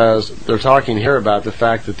 because they're talking here about the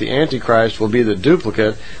fact that the Antichrist will be the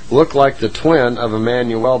duplicate, look like the twin of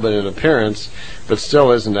Emmanuel but in appearance, but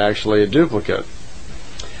still isn't actually a duplicate.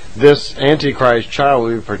 This Antichrist child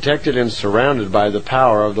will be protected and surrounded by the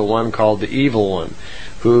power of the one called the Evil One,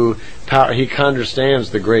 who he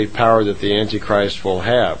understands the great power that the Antichrist will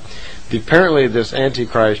have. Apparently this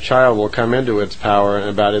Antichrist child will come into its power in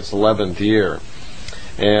about its 11th year.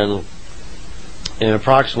 And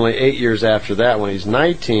approximately 8 years after that, when he's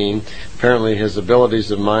 19, apparently his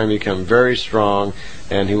abilities of mind become very strong,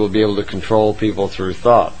 and he will be able to control people through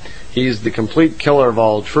thought. He's the complete killer of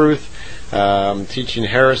all truth, teaching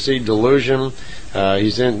heresy, delusion.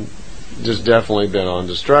 He's just definitely been on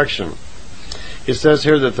destruction. It says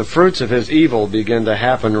here that the fruits of his evil begin to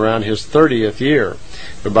happen around his 30th year.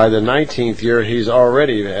 But by the 19th year, he's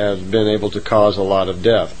already been able to cause a lot of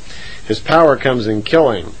death. His power comes in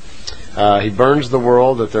killing. He burns the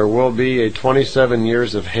world, that there will be 27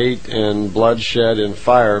 years of hate and bloodshed and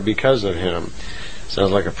fire because of him.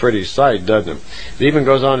 Sounds like a pretty sight, doesn't it? It even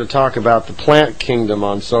goes on to talk about the plant kingdom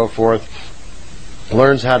and so forth.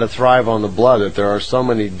 Learns how to thrive on the blood, that there are so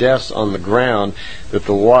many deaths on the ground that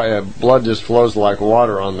the blood just flows like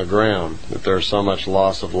water on the ground, that there's so much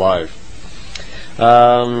loss of life.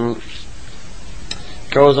 Goes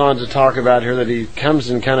on to talk about here that he comes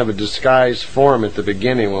in kind of a disguised form at the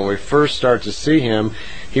beginning. When we first start to see him,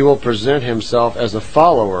 he will present himself as a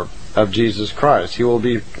follower of Jesus Christ. He will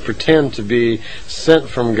pretend to be sent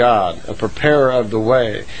from God, a preparer of the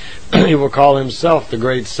way. He will call himself the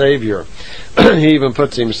great Savior. He even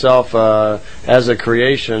puts himself as a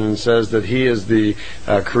creation and says that he is the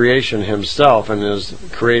creation himself and has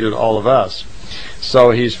created all of us.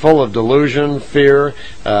 So he's full of delusion, fear,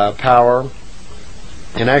 power.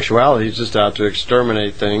 In actuality, he's just out to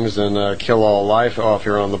exterminate things and kill all life off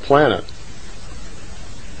here on the planet.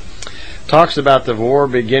 Talks about the war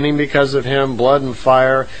beginning because of him, blood and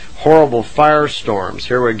fire, horrible firestorms.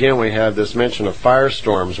 Here again we have this mention of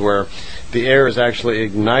firestorms where the air is actually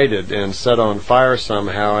ignited and set on fire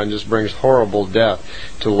somehow and just brings horrible death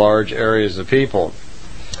to large areas of people.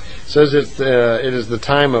 It says it is the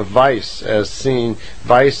time of vice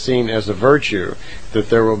seen as a virtue, that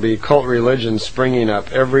there will be cult religions springing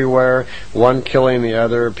up everywhere, one killing the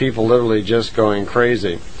other, people literally just going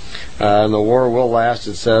crazy. And the war will last,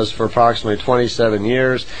 it says, for approximately 27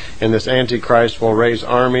 years, and this Antichrist will raise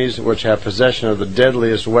armies which have possession of the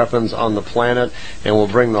deadliest weapons on the planet and will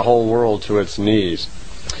bring the whole world to its knees.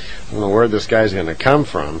 I don't know where this guy's going to come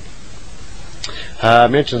from.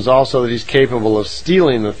 Mentions also that he's capable of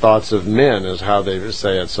stealing the thoughts of men, is how they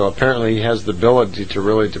say it. So apparently he has the ability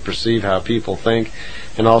to perceive how people think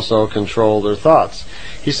and also control their thoughts.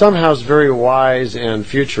 He somehow is very wise in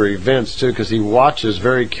future events too, because he watches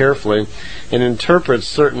very carefully and interprets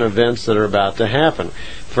certain events that are about to happen.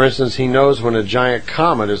 For instance, he knows when a giant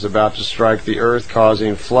comet is about to strike the earth,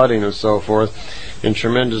 causing flooding and so forth and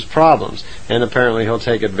tremendous problems, and apparently he'll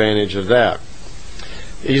take advantage of that.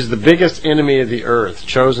 He's the biggest enemy of the earth,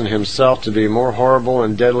 chosen himself to be more horrible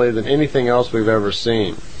and deadly than anything else we've ever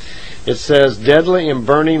seen. It says, deadly and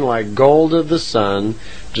burning like gold of the sun,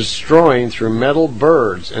 destroying through metal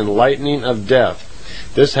birds and lightning of death.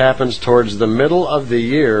 This happens towards the middle of the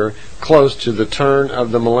year, close to the turn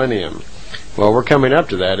of the millennium. Well, we're coming up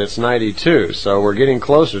to that. It's 92, so we're getting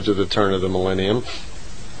closer to the turn of the millennium.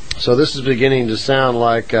 So this is beginning to sound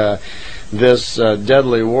like this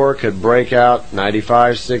deadly war could break out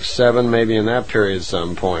 95, 6, 7, maybe in that period at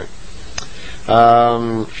some point.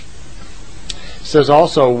 It says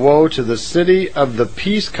also, woe to the city of the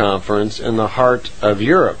peace conference in the heart of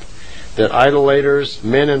Europe, that idolaters,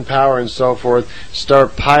 men in power and so forth,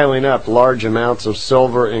 start piling up large amounts of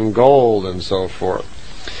silver and gold and so forth.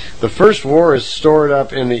 The first war is stored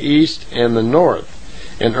up in the east and the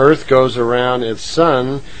north, and earth goes around its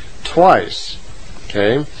sun twice.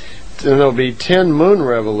 Okay? And there will be 10 moon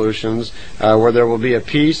revolutions where there will be a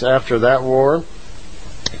peace after that war.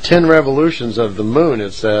 10 revolutions of the moon,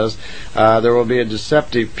 it says, there will be a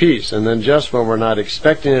deceptive peace. And then just when we're not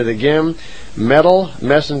expecting it again, metal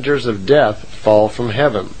messengers of death fall from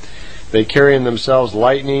heaven. They carry in themselves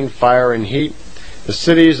lightning, fire, and heat. The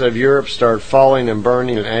cities of Europe start falling and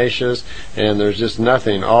burning in ashes, and there's just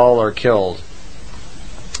nothing. All are killed.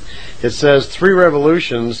 It says 3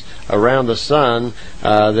 revolutions around the sun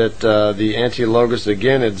that the anti-logos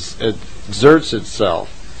again exerts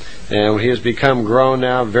itself. and he has become grown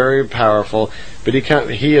now, very powerful, but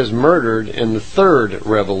he is murdered in the third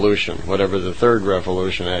revolution, whatever the third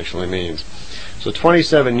revolution actually means. So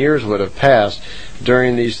 27 years would have passed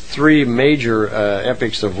during these three major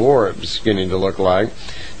epics of war, it's beginning to look like.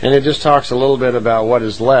 And it just talks a little bit about what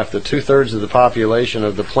is left. That 2/3 of the population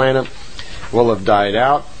of the planet will have died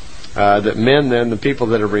out. That men then, the people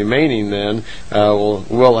that are remaining then,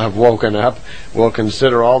 will have woken up, will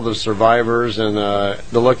consider all the survivors, and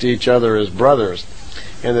they'll look to each other as brothers.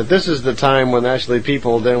 And that this is the time when actually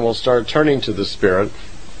people then will start turning to the Spirit,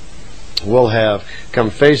 will have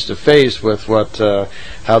come face to face with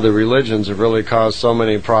how the religions have really caused so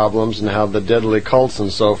many problems, and how the deadly cults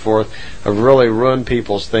and so forth have really ruined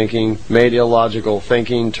people's thinking, made illogical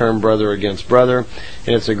thinking, turned brother against brother.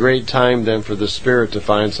 And it's a great time then for the Spirit to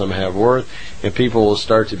find some have worth, and people will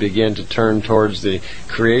start to begin to turn towards the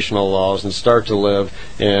creational laws and start to live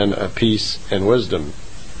in peace and wisdom.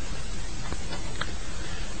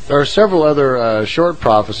 There are several other short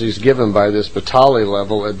prophecies given by this Patali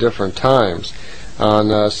level at different times.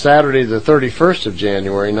 On Saturday the 31st of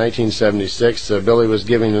January 1976, Billy was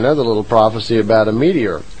giving another little prophecy about a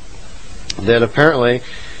meteor. That apparently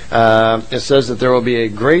it says that there will be a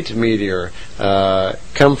great meteor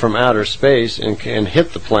come from outer space and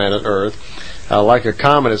hit the planet Earth. Like a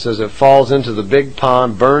comet, it says it falls into the big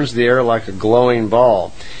pond, burns the air like a glowing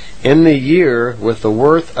ball. In the year with the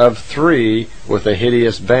worth of 3 with a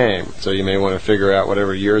hideous bang. So you may want to figure out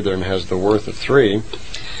whatever year then has the worth of 3.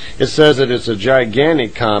 It says that it's a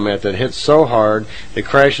gigantic comet that hits so hard it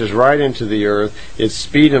crashes right into the earth. Its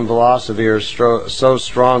speed and velocity are so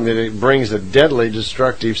strong that it brings a deadly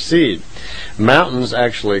destructive seed. Mountains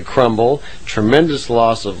actually crumble. Tremendous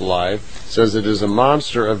loss of life. It says it is a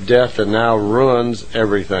monster of death that now ruins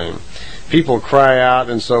everything. People cry out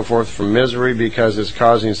and so forth from misery because it's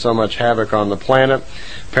causing so much havoc on the planet.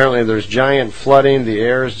 Apparently there's giant flooding. The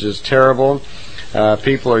air is just terrible.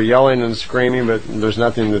 People are yelling and screaming, but there's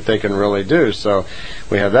nothing that they can really do. So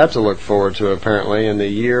we have that to look forward to apparently in the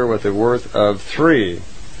year with a worth of 3.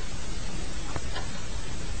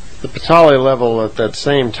 The Patali level at that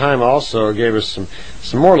same time also gave us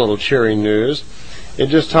some more little cheery news. It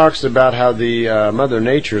just talks about how the Mother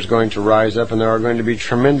Nature is going to rise up, and there are going to be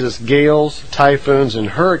tremendous gales, typhoons,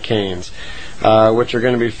 and hurricanes, which are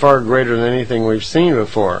going to be far greater than anything we've seen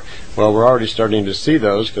before. Well, we're already starting to see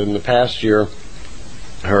those, because in the past year,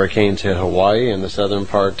 hurricanes hit Hawaii and the southern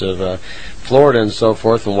part of Florida and so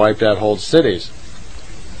forth, and wiped out whole cities.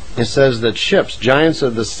 It says that ships, giants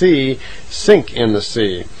of the sea, sink in the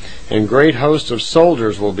sea, and great hosts of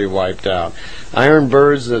soldiers will be wiped out. Iron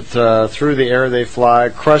birds that through the air they fly,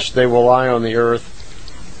 crushed they will lie on the earth,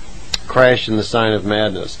 crash in the sign of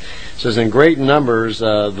madness. It says in great numbers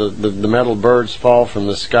the metal birds fall from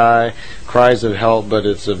the sky, cries of help, but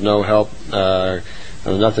it's of no help.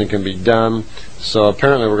 Nothing can be done. So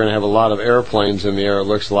apparently we're going to have a lot of airplanes in the air, it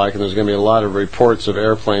looks like, and there's going to be a lot of reports of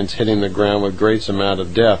airplanes hitting the ground with great amount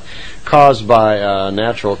of death caused by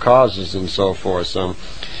natural causes and so forth. So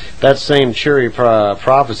that same cheery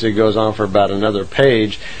prophecy goes on for about another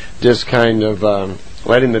page, just kind of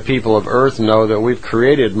letting the people of Earth know that we've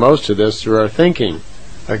created most of this through our thinking.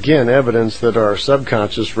 Again, evidence that our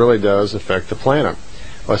subconscious really does affect the planet.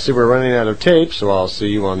 Well, I see we're running out of tape, so I'll see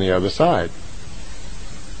you on the other side.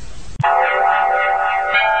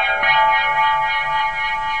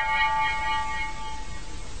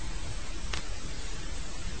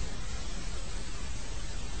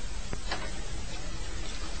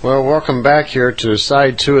 Well, welcome back here to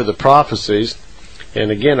side 2 of the prophecies. And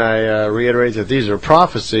again, I reiterate that these are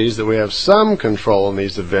prophecies, that we have some control in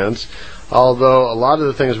these events, although a lot of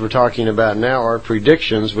the things we're talking about now are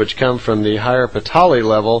predictions which come from the higher Patali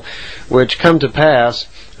level, which come to pass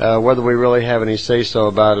whether we really have any say-so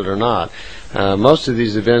about it or not. Most of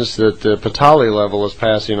these events that the Patali level is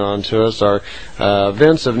passing on to us are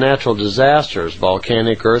events of natural disasters,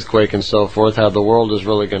 volcanic, earthquake, and so forth, how the world is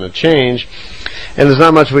really going to change. And there's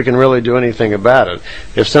not much we can really do anything about it.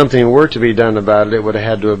 If something were to be done about it, it would have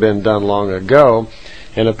had to have been done long ago.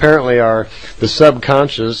 And apparently the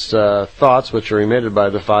subconscious thoughts, which are emitted by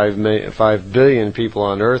the 5 billion people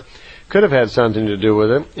on Earth, could have had something to do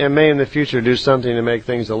with it, and may in the future do something to make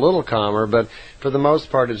things a little calmer, but for the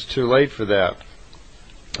most part it's too late for that.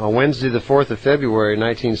 On Wednesday the 4th of February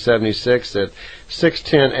 1976 at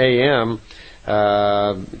 6:10 a.m.,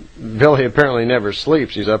 Billy apparently never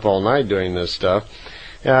sleeps. He's up all night doing this stuff.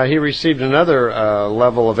 He received another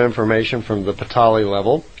level of information from the Patali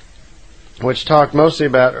level, which talked mostly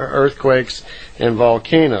about earthquakes and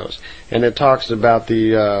volcanoes. And it talks about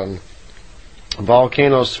the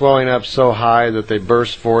volcanoes swelling up so high that they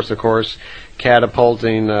burst forth, of course,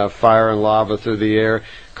 catapulting fire and lava through the air,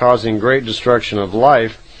 causing great destruction of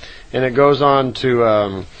life. And it goes on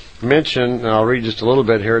to mention, and I'll read just a little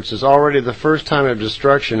bit here, it says, already the first time of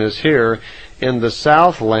destruction is here in the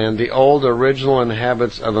Southland, the old original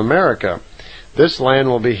inhabitants of America. This land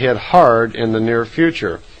will be hit hard in the near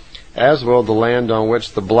future, as will the land on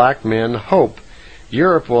which the black men hope.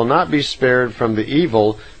 Europe will not be spared from the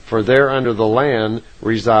evil, for there under the land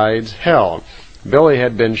resides hell. Billy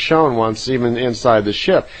had been shown once, even inside the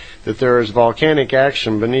ship, that there is volcanic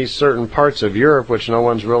action beneath certain parts of Europe, which no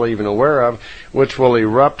one's really even aware of, which will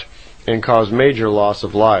erupt and cause major loss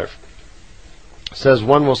of life. It says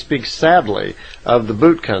one will speak sadly of the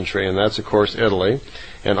boot country, and that's of course Italy,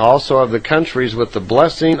 and also of the countries with the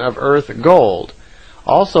blessing of earth gold.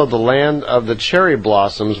 Also the land of the cherry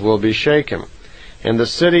blossoms will be shaken, and the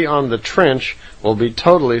city on the trench will be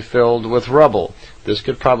totally filled with rubble. This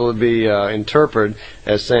could probably be interpreted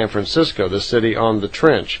as San Francisco, the city on the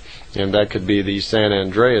trench, and that could be the San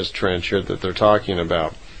Andreas Trench here that they're talking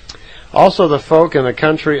about. Also the folk in the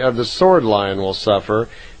country of the sword lion will suffer,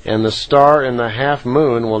 and the star in the half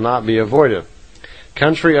moon will not be avoided.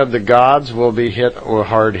 Country of the gods will be hit or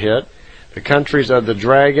hard hit. The countries of the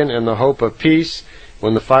dragon and the hope of peace,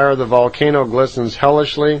 when the fire of the volcano glistens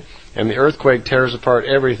hellishly, and the earthquake tears apart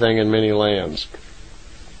everything in many lands.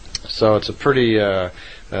 So it's a pretty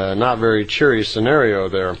not very cheery scenario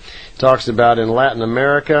there. It talks about in Latin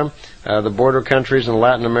America, the border countries in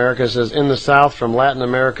Latin America. It says in the south from Latin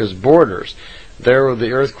America's borders, there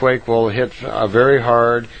the earthquake will hit very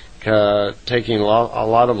hard, taking a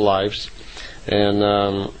lot of lives.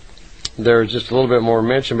 And there's just a little bit more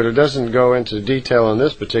mention, but it doesn't go into detail in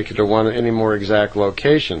this particular one, any more exact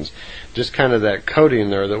locations. Just kind of that coding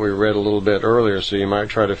there that we read a little bit earlier, so you might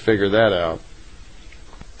try to figure that out.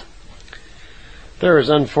 There is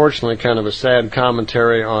unfortunately kind of a sad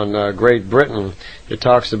commentary on Great Britain. It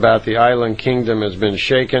talks about the island kingdom has been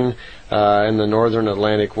shaken in the northern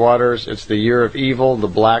Atlantic waters. It's the year of evil, the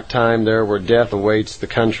black time there where death awaits the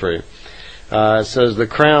country. It says the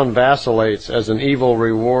crown vacillates as an evil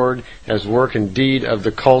reward, as work and deed of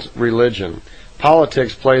the cult religion.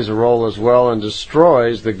 Politics plays a role as well and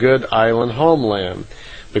destroys the good island homeland.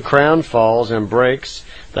 The crown falls and breaks.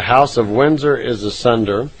 The house of Windsor is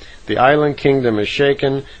asunder. The island kingdom is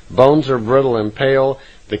shaken. Bones are brittle and pale.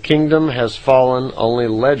 The kingdom has fallen. Only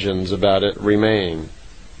legends about it remain.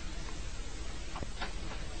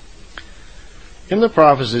 In the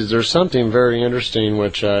prophecies, there's something very interesting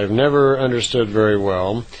which I've never understood very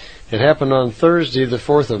well. It happened on Thursday, the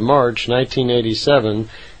 4th of March, 1987,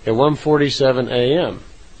 at 1:47 a.m.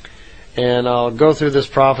 And I'll go through this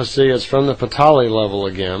prophecy. It's from the Patali level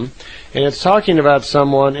again. And it's talking about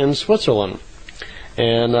someone in Switzerland.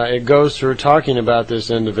 And it goes through talking about this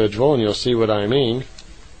individual, and you'll see what I mean.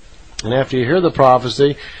 And after you hear the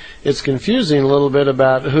prophecy, it's confusing a little bit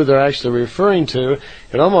about who they're actually referring to.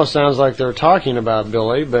 It almost sounds like they're talking about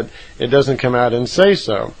Billy, but it doesn't come out and say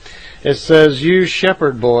so. It says, "You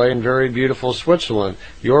shepherd boy in very beautiful Switzerland,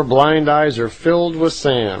 your blind eyes are filled with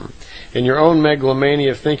sand. In your own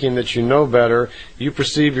megalomania of thinking that you know better, you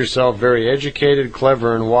perceive yourself very educated,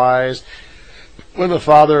 clever, and wise, when the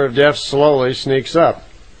father of death slowly sneaks up."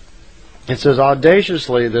 It says,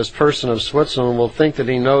 audaciously, this person of Switzerland will think that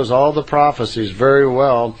he knows all the prophecies very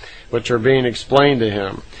well which are being explained to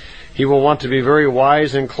him. He will want to be very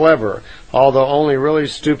wise and clever, although only really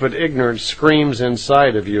stupid ignorance screams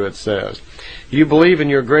inside of you, it says. You believe in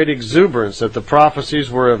your great exuberance that the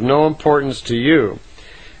prophecies were of no importance to you,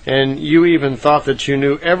 and you even thought that you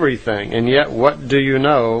knew everything, and yet what do you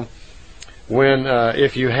know when,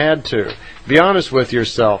 if you had to? Be honest with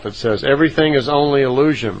yourself, it says. Everything is only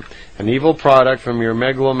illusion, an evil product from your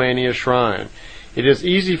megalomania shrine. It is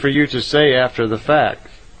easy for you to say after the fact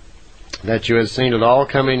that you had seen it all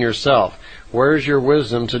coming yourself. Where is your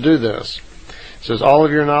wisdom to do this? It says, all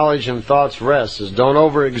of your knowledge and thoughts rest. It says, don't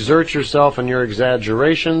overexert yourself in your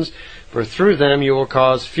exaggerations, for through them you will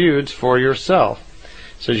cause feuds for yourself.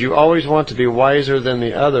 It says, you always want to be wiser than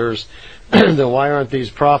the others, then why aren't these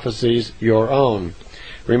prophecies your own?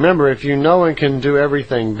 Remember, if you know and can do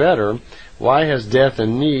everything better, why has death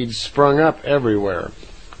and need sprung up everywhere?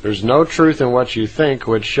 There's no truth in what you think,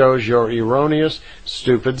 which shows your erroneous,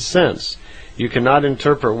 stupid sense. You cannot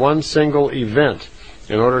interpret one single event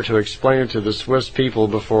in order to explain it to the Swiss people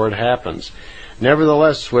before it happens.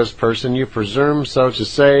 Nevertheless, Swiss person, you presume so to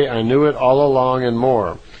say, I knew it all along and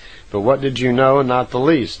more. But what did you know? Not the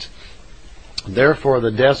least. Therefore,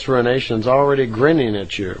 the death's ruination is already grinning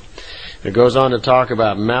at you. It goes on to talk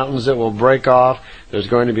about mountains that will break off. There's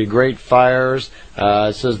going to be great fires.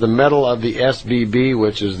 It says the metal of the SBB,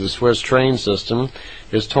 which is the Swiss train system,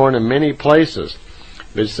 is torn in many places.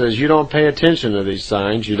 But it says you don't pay attention to these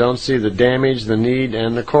signs. You don't see the damage, the need,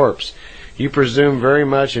 and the corpse. You presume very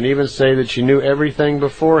much and even say that you knew everything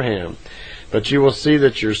beforehand. But you will see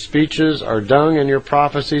that your speeches are dung and your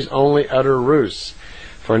prophecies only utter ruse.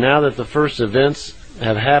 For now that the first events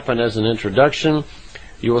have happened as an introduction,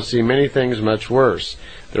 you will see many things much worse.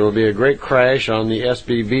 There will be a great crash on the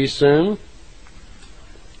SBB soon.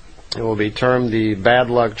 It will be termed the bad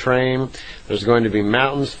luck train. There's going to be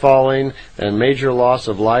mountains falling and major loss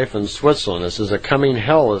of life in Switzerland. This is a coming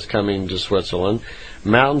hell is coming to Switzerland.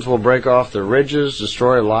 Mountains will break off the ridges,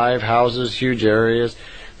 destroy live houses, huge areas.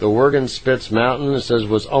 The Wergenspitz Mountain, it says,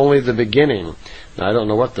 was only the beginning. Now, I don't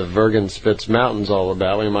know what the Wergenspitz Mountain's all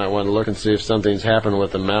about. We might want to look and see if something's happened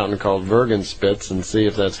with a mountain called Wergenspitz and see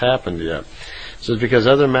if that's happened yet. So it's because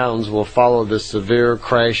other mountains will follow this severe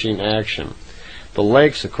crashing action. The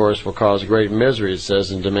lakes, of course, will cause great misery, it says,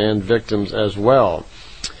 and demand victims as well.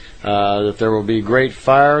 That there will be great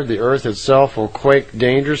fire, the earth itself will quake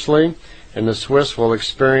dangerously, and the Swiss will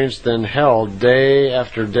experience then hell day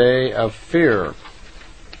after day of fear.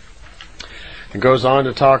 It goes on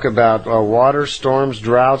to talk about water, storms,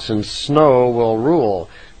 droughts, and snow will rule.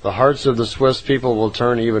 The hearts of the Swiss people will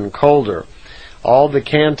turn even colder. All the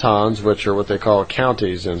cantons, which are what they call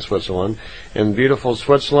counties in Switzerland, in beautiful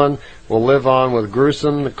Switzerland, will live on with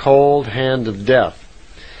gruesome, cold hand of death.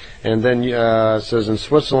 And then it says, in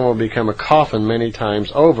Switzerland will become a coffin many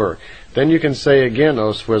times over. Then you can say again,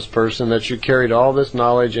 O Swiss person, that you carried all this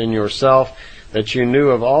knowledge in yourself, that you knew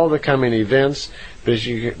of all the coming events, because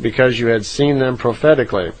you had seen them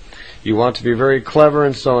prophetically. You want to be very clever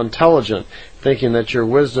and so intelligent, thinking that your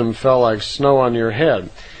wisdom fell like snow on your head.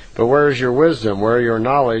 But where is your wisdom? Where are your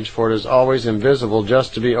knowledge? For it is always invisible,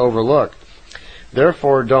 just to be overlooked.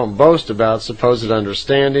 Therefore, don't boast about supposed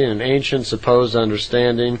understanding and ancient supposed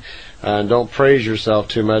understanding, and don't praise yourself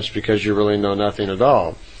too much because you really know nothing at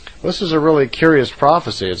all. This is a really curious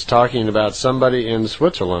prophecy. It's talking about somebody in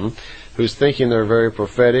Switzerland who's thinking they're very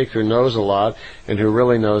prophetic, who knows a lot, and who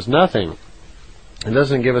really knows nothing. It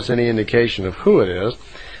doesn't give us any indication of who it is.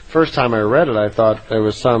 First time I read it, I thought there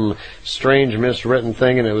was some strange miswritten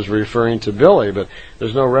thing and it was referring to Billy, but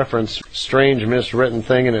there's no reference. Strange miswritten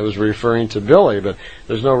thing and it was referring to Billy, but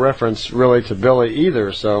there's no reference really to Billy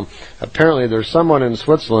either. So apparently there's someone in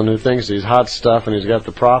Switzerland who thinks he's hot stuff and he's got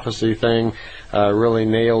the prophecy thing really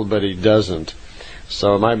nailed, but he doesn't.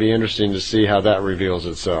 So it might be interesting to see how that reveals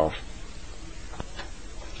itself.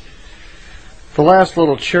 The last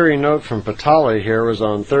little cheery note from Patali here was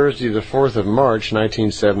on Thursday the 4th of March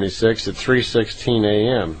 1976 at 3:16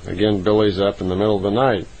 a.m. Again, Billy's up in the middle of the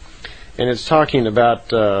night. And it's talking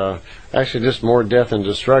about, actually just more death and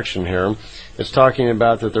destruction here. It's talking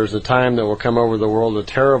about that there's a time that will come over the world, a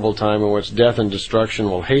terrible time in which death and destruction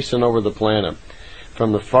will hasten over the planet.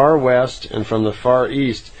 From the far west and from the far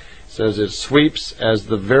east, it says it sweeps as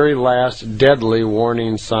the very last deadly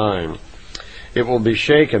warning sign. It will be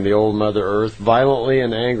shaken, the old Mother Earth, violently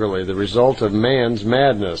and angrily, the result of man's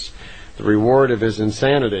madness, the reward of his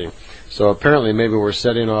insanity. So apparently maybe we're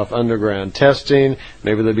setting off underground testing,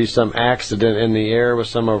 maybe there'll be some accident in the air with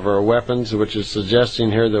some of our weapons, which is suggesting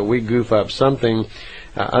here that we goof up something,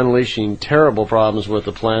 unleashing terrible problems with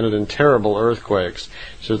the planet and terrible earthquakes.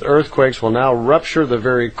 So the earthquakes will now rupture the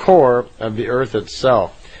very core of the earth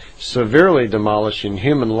itself, severely demolishing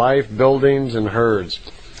human life, buildings, and herds.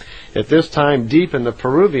 At this time, deep in the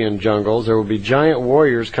Peruvian jungles, there will be giant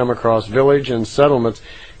warriors come across villages and settlements,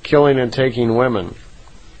 killing and taking women.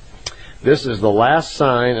 This is the last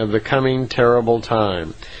sign of the coming terrible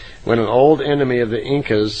time, when an old enemy of the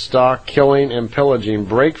Incas, stalk, killing, and pillaging,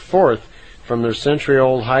 break forth from their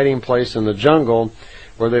century-old hiding place in the jungle,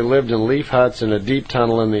 where they lived in leaf huts in a deep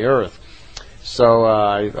tunnel in the earth. So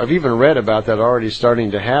I've even read about that already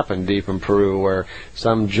starting to happen deep in Peru, where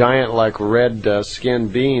some giant like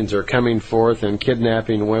red-skinned beings are coming forth and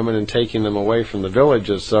kidnapping women and taking them away from the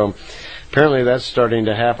villages. So apparently that's starting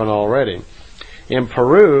to happen already. In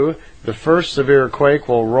Peru, the first severe quake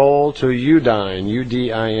will roll to Udine,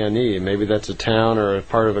 U-D-I-N-E. Maybe that's a town or a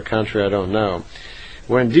part of a country, I don't know.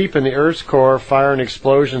 When deep in the Earth's core, fire and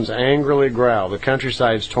explosions angrily growl. The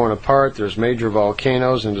countryside's torn apart. There's major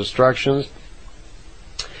volcanoes and destructions.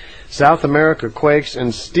 South America quakes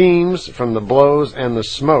and steams from the blows and the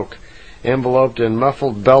smoke, enveloped in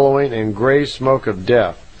muffled bellowing and gray smoke of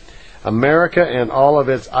death. America and all of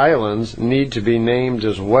its islands need to be named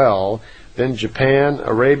as well. Then Japan,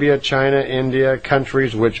 Arabia, China, India,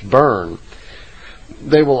 countries which burn.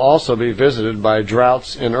 they will also be visited by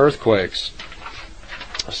droughts and earthquakes.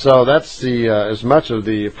 So that's the as much of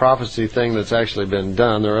the prophecy thing that's actually been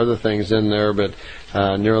done. There are other things in there, but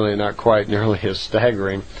not quite nearly as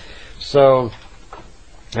staggering. So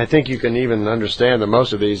I think you can even understand that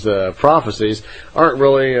most of these prophecies aren't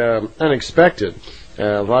really unexpected.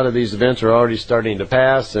 A lot of these events are already starting to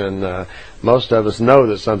pass, and most of us know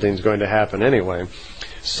that something's going to happen anyway.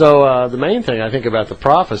 So the main thing I think about the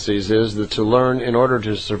prophecies is that to learn in order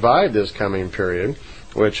to survive this coming period,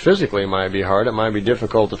 which physically might be hard, it might be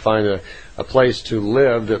difficult to find a place to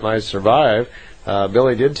live that might survive.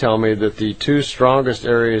 Billy did tell me that the two strongest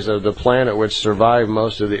areas of the planet which survive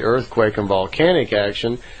most of the earthquake and volcanic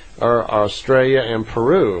action are Australia and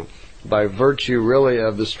Peru, by virtue really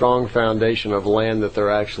of the strong foundation of land that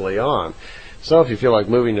they're actually on. So if you feel like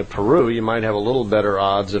moving to Peru, you might have a little better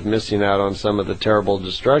odds of missing out on some of the terrible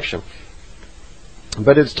destruction.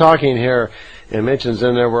 But it's talking here, it mentions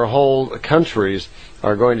in there where whole countries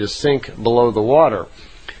are going to sink below the water.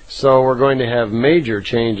 So we're going to have major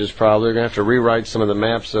changes probably. We're going to have to rewrite some of the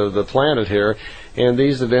maps of the planet here, and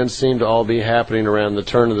these events seem to all be happening around the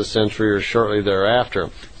turn of the century or shortly thereafter.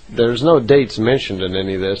 There's no dates mentioned in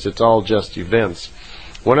any of this. It's all just events.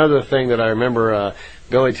 One other thing that I remember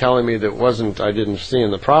Billy telling me that I didn't see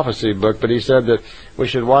in the prophecy book, but he said that we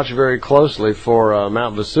should watch very closely for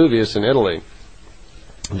Mount Vesuvius in Italy.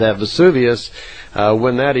 That Vesuvius,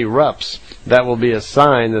 when that erupts, that will be a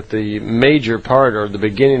sign that the major part or the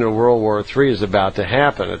beginning of World War III is about to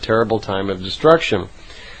happen, a terrible time of destruction.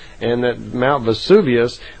 And that Mount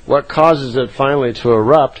Vesuvius, what causes it finally to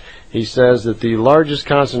erupt, he says that the largest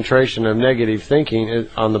concentration of negative thinking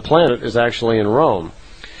on the planet is actually in Rome.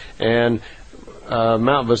 And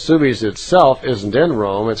Mount Vesuvius itself isn't in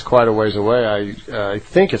Rome. It's quite a ways away. I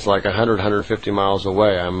think it's like 150 miles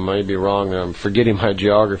away. I may be wrong. I'm forgetting my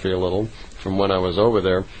geography a little from when I was over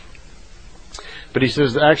there. But he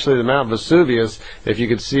says actually the Mount Vesuvius, if you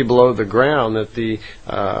could see below the ground, that the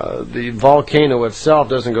volcano itself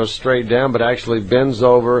doesn't go straight down, but actually bends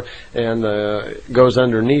over and goes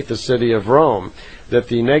underneath the city of Rome. That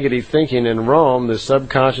the negative thinking in Rome, the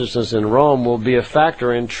subconsciousness in Rome, will be a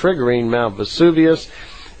factor in triggering Mount Vesuvius,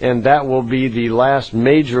 and that will be the last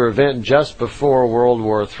major event just before World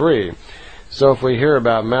War III. So if we hear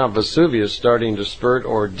about Mount Vesuvius starting to spurt,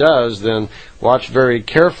 or does, then watch very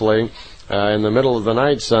carefully. In the middle of the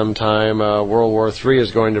night sometime, World War III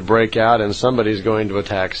is going to break out, and somebody's going to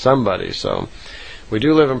attack somebody. So we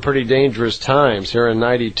do live in pretty dangerous times. Here in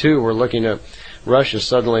 '92, we're looking at Russia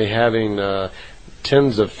suddenly having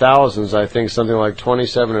tens of thousands, I think something like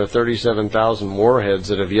 27 or 37,000 warheads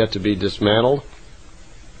that have yet to be dismantled.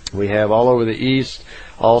 We have all over the East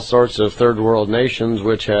all sorts of third world nations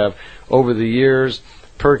which have over the years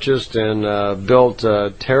purchased and built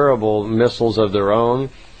terrible missiles of their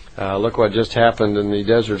own. Look what just happened in the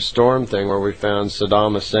Desert Storm thing, where we found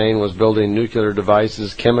Saddam Hussein was building nuclear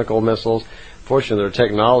devices, chemical missiles. Fortunately, their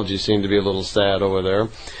technology seemed to be a little sad over there.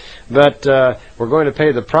 But we're going to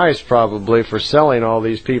pay the price probably for selling all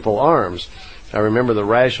these people arms. I remember the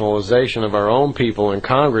rationalization of our own people in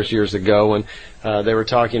Congress years ago when they were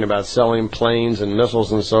talking about selling planes and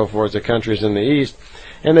missiles and so forth to countries in the East.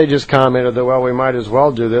 And they just commented that, well, we might as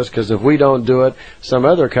well do this because if we don't do it, some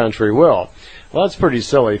other country will. Well, that's pretty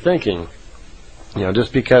silly thinking. You know,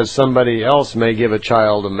 just because somebody else may give a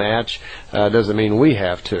child a match doesn't mean we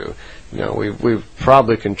have to. You know, we're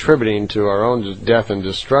probably contributing to our own death and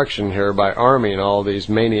destruction here by arming all these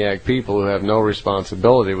maniac people who have no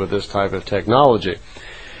responsibility with this type of technology.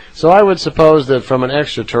 So I would suppose that from an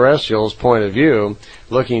extraterrestrial's point of view,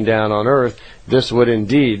 looking down on Earth, this would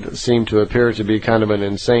indeed seem to appear to be kind of an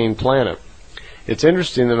insane planet. It's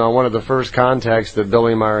interesting that on one of the first contacts that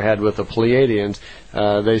Billy Meier had with the Pleiadians,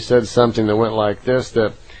 they said something that went like this,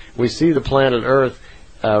 that we see the planet Earth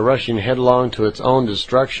rushing headlong to its own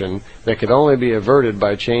destruction that could only be averted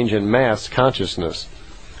by change in mass consciousness.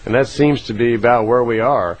 And that seems to be about where we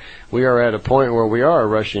are. We are at a point where we are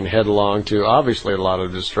rushing headlong to obviously a lot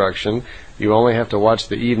of destruction. You only have to watch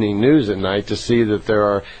the evening news at night to see that there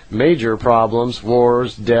are major problems,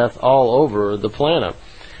 wars, death all over the planet.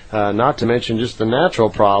 Not to mention just the natural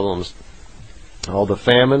problems, all the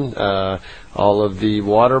famine, all of the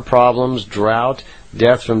water problems, drought,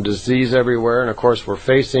 death from disease everywhere, and of course we're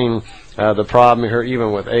facing the problem here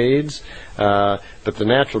even with AIDS, but the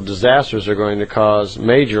natural disasters are going to cause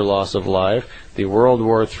major loss of life. The World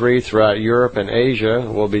War III throughout Europe and Asia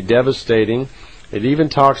will be devastating. It even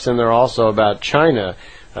talks in there also about China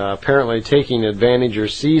apparently taking advantage or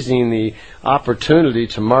seizing the opportunity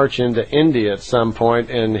to march into India at some point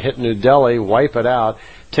and hit New Delhi, wipe it out,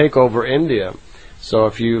 take over India. So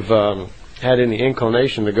if you've had any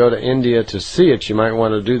inclination to go to India to see it, you might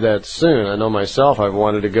want to do that soon. I know myself, I've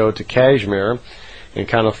wanted to go to Kashmir and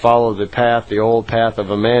kind of follow the path, the old path of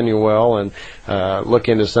Emmanuel, and look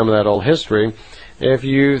into some of that old history. If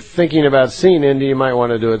you're thinking about seeing India, you might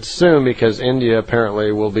want to do it soon, because India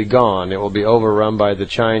apparently will be gone. It will be overrun by the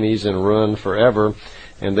Chinese and ruined forever,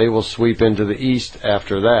 and they will sweep into the east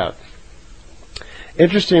after that.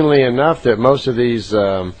 Interestingly enough, that most of these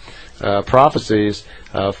prophecies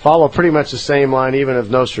follow pretty much the same line even of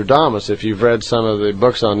Nostradamus. If you've read some of the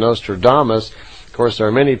books on Nostradamus, of course there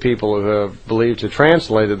are many people who have believed to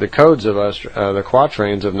translated the codes of the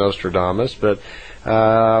quatrains of Nostradamus, but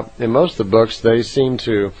in most of the books they seem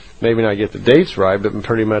to maybe not get the dates right, but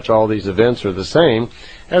pretty much all these events are the same.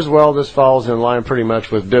 As well, this falls in line pretty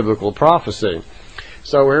much with biblical prophecy.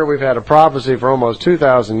 So here we've had a prophecy for almost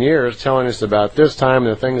 2,000 years telling us about this time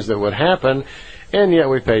and the things that would happen, and yet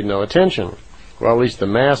we paid no attention. Well, at least the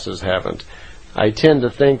masses haven't. I tend to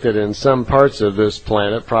think that in some parts of this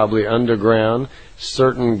planet, probably underground,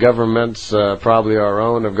 certain governments, probably our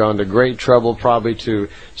own, have gone to great trouble probably to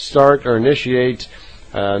start or initiate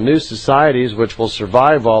new societies which will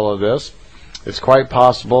survive all of this. It's quite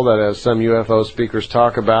possible that, as some UFO speakers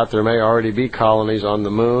talk about, there may already be colonies on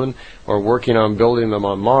the moon or working on building them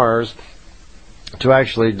on Mars to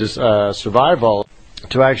actually survive all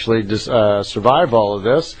of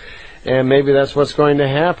this. And maybe that's what's going to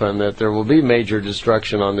happen, that there will be major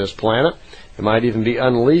destruction on this planet. It might even be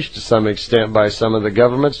unleashed to some extent by some of the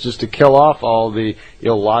governments just to kill off all the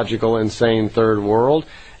illogical, insane third world.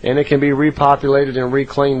 And it can be repopulated and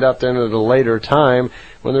reclaimed up then at a later time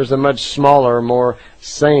when there's a much smaller, more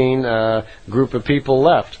sane group of people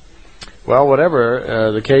left. Well,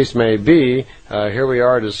 whatever the case may be, here we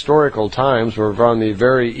are at historical times. We're on the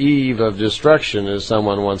very eve of destruction, as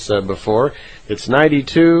someone once said before. It's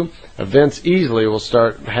 92. Events easily will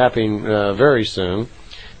start happening very soon.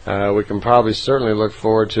 We can probably certainly look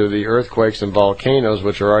forward to the earthquakes and volcanoes,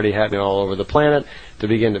 which are already happening all over the planet, to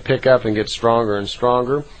begin to pick up and get stronger and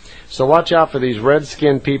stronger. So watch out for these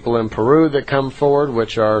red-skinned people in Peru that come forward,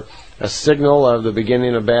 which are a signal of the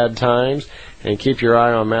beginning of bad times. And keep your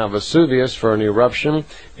eye on Mount Vesuvius for an eruption,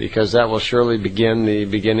 because that will surely begin the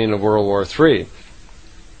beginning of World War III.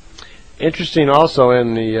 Interesting also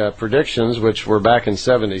in the predictions, which were back in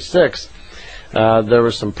 '76, there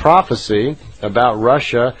was some prophecy about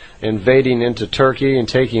Russia invading into Turkey and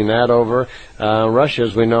taking that over. Russia,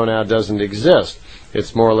 as we know now, doesn't exist.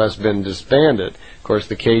 It's more or less been disbanded. Of course,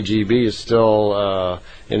 the KGB is still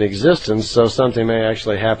in existence, so something may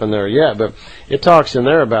actually happen there yet. But it talks in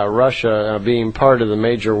there about Russia being part of the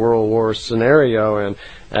major world war scenario and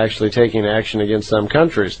actually taking action against some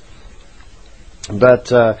countries.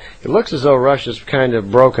 But it looks as though Russia's kind of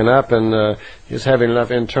broken up and is having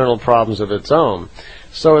enough internal problems of its own.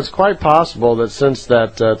 So it's quite possible that since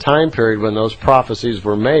that time period when those prophecies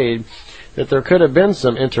were made, that there could have been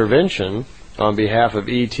some intervention on behalf of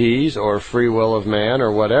ETs or free will of man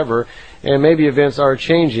or whatever, and maybe events are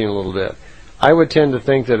changing a little bit. I would tend to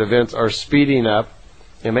think that events are speeding up.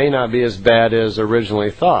 It may not be as bad as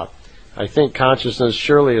originally thought. I think consciousness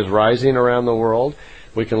surely is rising around the world.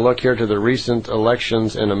 We can look here to the recent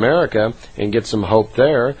elections in America and get some hope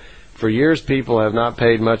there. For years, people have not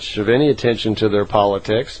paid much of any attention to their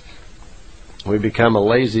politics. We've become a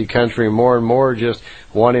lazy country, more and more just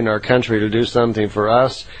wanting our country to do something for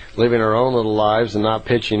us, living our own little lives and not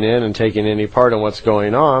pitching in and taking any part in what's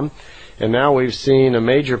going on. And now we've seen a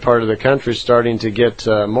major part of the country starting to get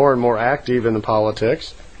more and more active in the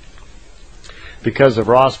politics. Because of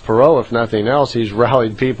Ross Perot, if nothing else, he's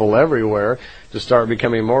rallied people everywhere to start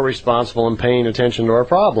becoming more responsible and paying attention to our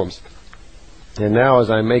problems. And now, as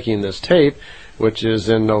I'm making this tape, which is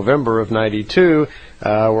in November of '92,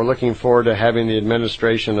 we're looking forward to having the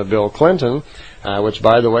administration of Bill Clinton, which,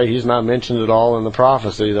 by the way, he's not mentioned at all in the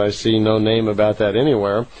prophecies. I see no name about that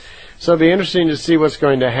anywhere. So it'll be interesting to see what's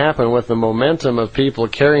going to happen with the momentum of people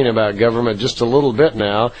caring about government just a little bit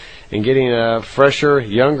now and getting a fresher,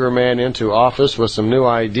 younger man into office with some new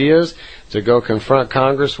ideas to go confront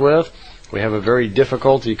Congress with. We have a very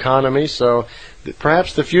difficult economy, so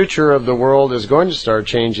perhaps the future of the world is going to start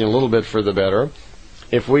changing a little bit for the better.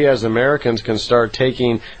 If we as Americans can start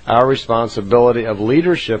taking our responsibility of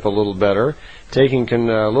leadership a little better, taking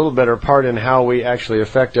a little better part in how we actually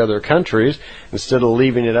affect other countries, instead of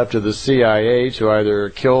leaving it up to the CIA to either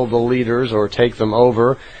kill the leaders or take them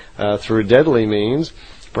over through deadly means,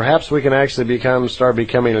 perhaps we can actually start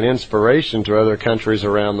becoming an inspiration to other countries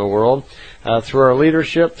around the world through our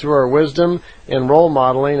leadership, through our wisdom, and role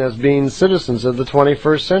modeling as being citizens of the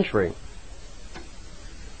 21st century.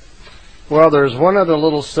 Well, there's one other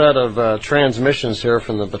little set of transmissions here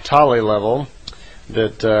from the Batali level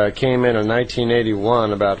that came in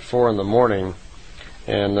 1981, about 4 in the morning.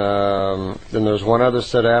 And then there's one other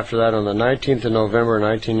set after that on the 19th of November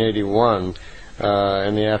 1981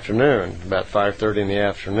 in the afternoon, about 5:30 in the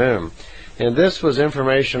afternoon. And this was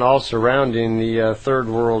information all surrounding the Third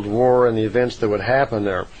World War and the events that would happen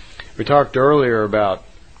there. We talked earlier about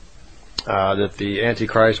that the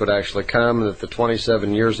Antichrist would actually come, that the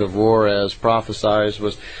 27 years of war as prophesied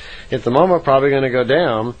was at the moment probably going to go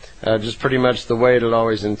down, just pretty much the way it had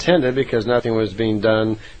always intended, because nothing was being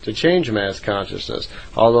done to change mass consciousness.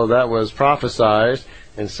 Although that was prophesied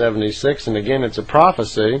in 76, and again it's a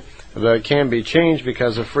prophecy that can be changed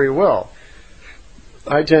because of free will.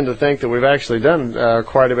 I tend to think that we've actually done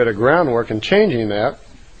quite a bit of groundwork in changing that.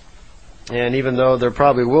 And even though there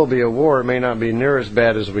probably will be a war, it may not be near as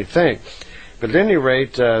bad as we think. But at any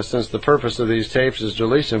rate, since the purpose of these tapes is to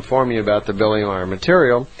at least inform you about the Billy Meier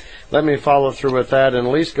material, let me follow through with that and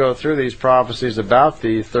at least go through these prophecies about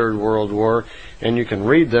the Third World War, and you can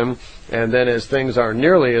read them. And then as things aren't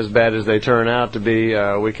nearly as bad as they turn out to be,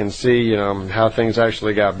 we can see how things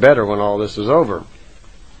actually got better when all this is over.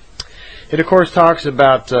 It, of course, talks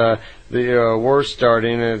about the war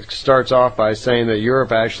starting, and it starts off by saying that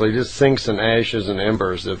Europe actually just sinks in ashes and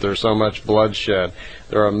embers, that there's so much bloodshed.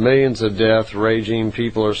 There are millions of deaths raging,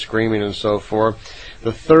 people are screaming and so forth.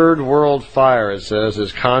 The third world fire, it says,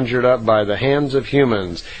 is conjured up by the hands of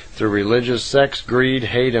humans through religious sex, greed,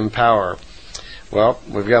 hate, and power. Well,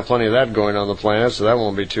 we've got plenty of that going on the planet, so that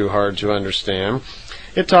won't be too hard to understand.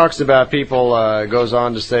 It talks about people, goes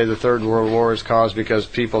on to say the Third World War is caused because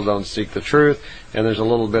people don't seek the truth, and there's a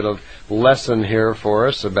little bit of lesson here for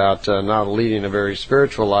us about not leading a very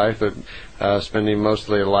spiritual life, but spending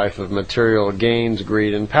mostly a life of material gains,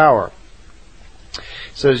 greed, and power.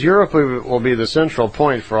 It says Europe will be the central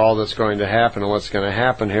point for all that's going to happen and what's going to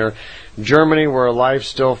happen here. Germany, where life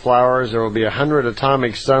still flowers, there will be 100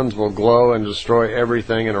 atomic suns will glow and destroy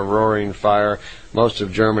everything in a roaring fire. Most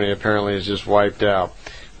of Germany apparently is just wiped out.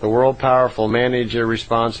 The world powerful manage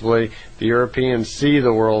irresponsibly. The Europeans see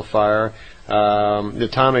the world fire. The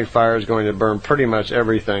atomic fire is going to burn pretty much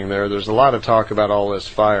everything there. There's a lot of talk about all this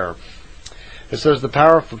fire. It says the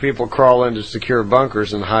powerful people crawl into secure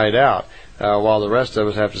bunkers and hide out, while the rest of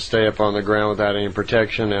us have to stay up on the ground without any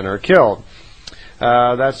protection and are killed.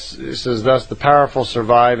 It says, thus the powerful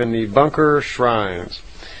survive in the bunker shrines.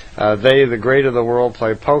 They, the great of the world,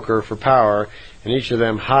 play poker for power, and each of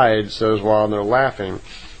them hides, says, while they're laughing,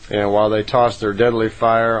 and while they toss their deadly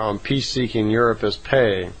fire on peace-seeking Europe as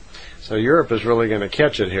pay. So Europe is really going to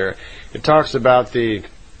catch it here. It talks about the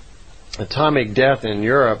atomic death in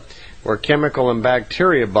Europe, where chemical and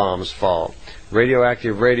bacteria bombs fall.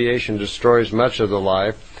 Radioactive radiation destroys much of the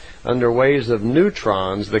life. Under waves of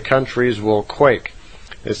neutrons, the countries will quake.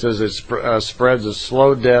 It says it spreads a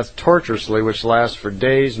slow death tortuously, which lasts for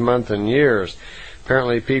days, months, and years.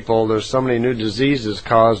 Apparently, there's so many new diseases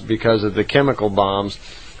caused because of the chemical bombs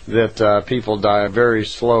that people die a very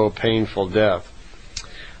slow, painful death.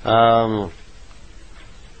 Let's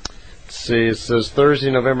see, it says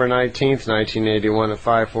Thursday, November 19th, 1981 at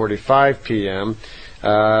 5:45 p.m.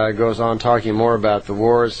 It goes on talking more about the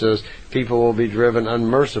war. It says people will be driven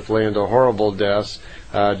unmercifully into horrible deaths,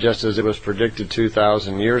 just as it was predicted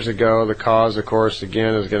 2,000 years ago. The cause, of course,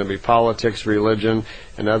 again, is going to be politics, religion,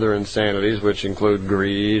 and other insanities, which include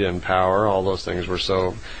greed and power. All those things we're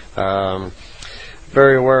so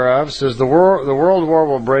very aware of. It says the world war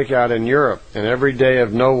will break out in Europe, and every day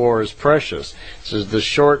of no war is precious. It says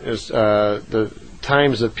the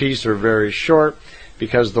times of peace are very short,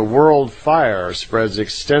 because the world fire spreads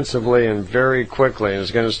extensively and very quickly and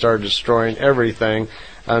is going to start destroying everything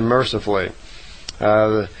unmercifully.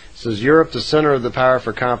 It says Europe, the center of the power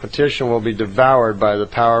for competition, will be devoured by the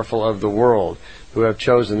powerful of the world, who have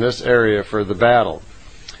chosen this area for the battle,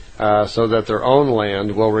 so that their own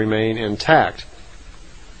land will remain intact.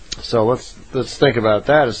 So let's think about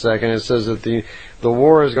that a second. It says that the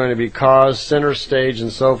war is going to be caused, center stage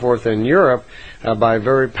and so forth in Europe, by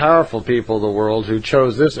very powerful people of the world who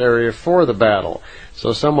chose this area for the battle.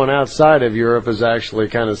 So someone outside of Europe is actually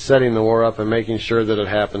kind of setting the war up and making sure that it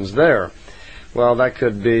happens there. Well, that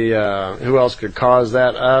could be, who else could cause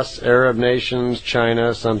that? Us, Arab nations,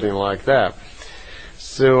 China, something like that.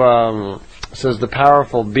 So it says the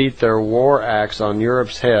powerful beat their war axe on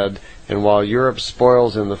Europe's head, and while Europe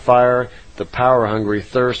spoils in the fire, the power-hungry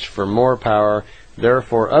thirst for more power.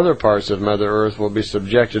 Therefore, other parts of Mother Earth will be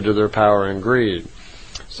subjected to their power and greed.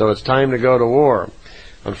 So it's time to go to war.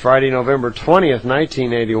 On Friday, November 20th,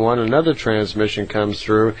 1981, another transmission comes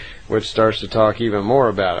through which starts to talk even more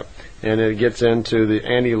about it. And it gets into the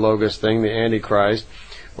anti-logos thing, the Antichrist,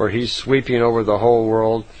 where he's sweeping over the whole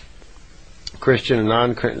world, Christian and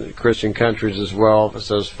non-Christian countries as well. It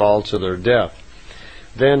says fall to their death.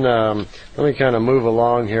 Then let me kind of move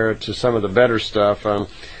along here to some of the better stuff.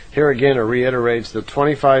 Here again it reiterates that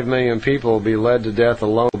 25 million people will be led to death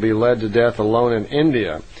alone in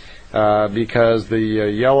India because the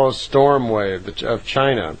yellow storm wave of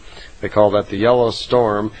China, they call that the yellow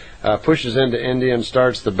storm, pushes into India and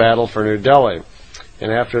starts the battle for New Delhi.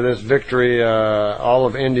 And after this victory, all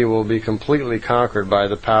of India will be completely conquered by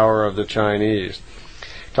the power of the Chinese.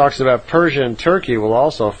 Talks about Persia and Turkey will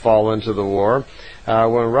also fall into the war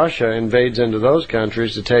when Russia invades into those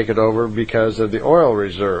countries to take it over because of the oil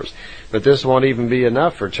reserves. But this won't even be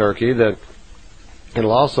enough for Turkey. That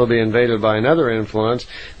it'll also be invaded by another influence.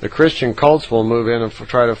 The Christian cults will move in and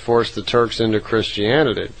try to force the Turks into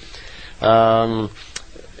Christianity.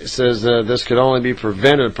 It says this could only be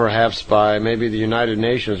prevented perhaps by maybe the United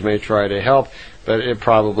Nations may try to help, but it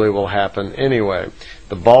probably will happen anyway.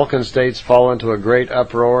 The Balkan states fall into a great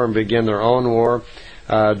uproar and begin their own war,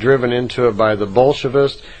 driven into it by the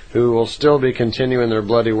Bolshevists, who will still be continuing their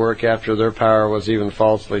bloody work after their power was even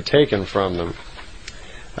falsely taken from them.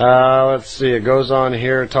 Let's see, it goes on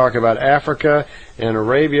here to talk about Africa, and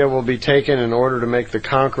Arabia will be taken in order to make the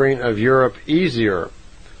conquering of Europe easier.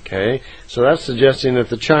 Okay, so that's suggesting that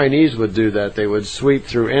the Chinese would do that. They would sweep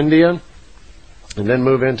through India and then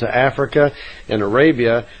move into Africa and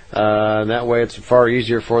Arabia. That way it's far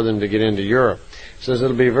easier for them to get into Europe. It says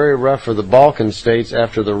it'll be very rough for the Balkan states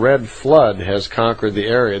after the Red Flood has conquered the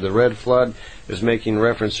area. The Red Flood is making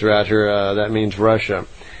reference throughout here. That means Russia.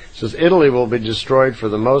 It says Italy will be destroyed for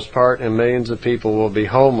the most part and millions of people will be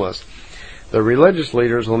homeless. The religious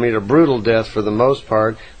leaders will meet a brutal death for the most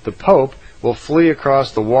part. The Pope will flee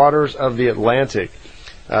across the waters of the Atlantic.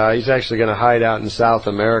 He's actually going to hide out in South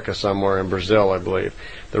America somewhere, in Brazil, I believe.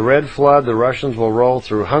 The Red Flood, the Russians will roll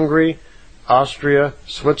through Hungary, Austria,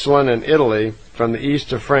 Switzerland, and Italy from the east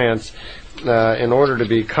to France in order to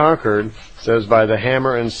be conquered, says, by the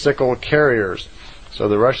hammer and sickle carriers. So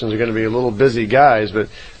the Russians are going to be a little busy guys, but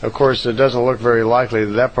of course it doesn't look very likely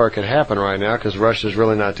that that part could happen right now because Russia's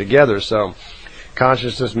really not together. So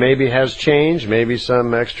consciousness maybe has changed, maybe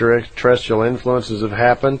some extraterrestrial influences have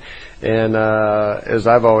happened, and as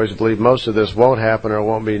I've always believed, most of this won't happen or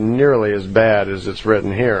won't be nearly as bad as it's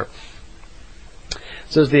written here. It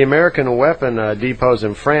says the American weapon depots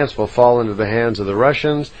in France will fall into the hands of the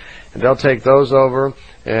Russians, and they'll take those over,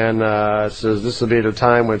 and it says this will be at a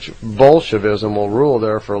time which Bolshevism will rule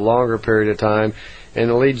there for a longer period of time,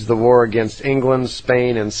 and it leads the war against England,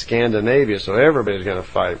 Spain, and Scandinavia, so everybody's going to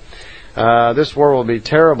fight. This war will be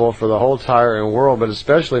terrible for the whole entire world, but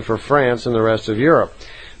especially for France and the rest of Europe.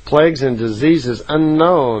 Plagues and diseases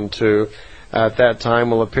unknown to at that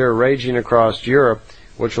time will appear raging across Europe,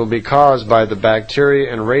 which will be caused by the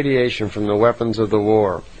bacteria and radiation from the weapons of the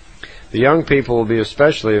war. The young people will be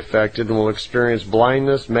especially affected and will experience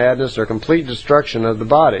blindness, madness, or complete destruction of the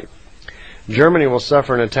body. Germany will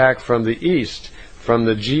suffer an attack from the east, from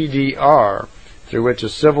the GDR, through which a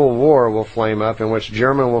civil war will flame up in which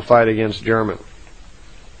German will fight against German.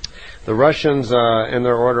 The Russians, in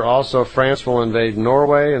their order also, France will invade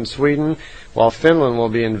Norway and Sweden, while Finland will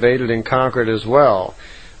be invaded and conquered as well.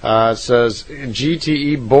 It says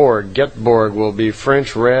GTE Borg, Getborg, will be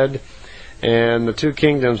French red, and the two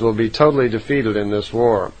kingdoms will be totally defeated in this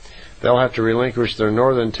war. They'll have to relinquish their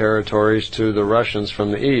northern territories to the Russians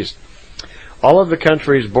from the east. All of the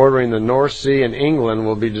countries bordering the North Sea and England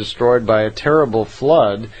will be destroyed by a terrible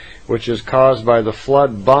flood, which is caused by the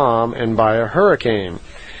flood bomb and by a hurricane.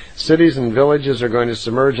 Cities and villages are going to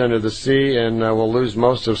submerge under the sea and will lose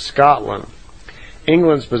most of Scotland.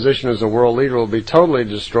 England's position as a world leader will be totally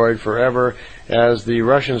destroyed forever, as the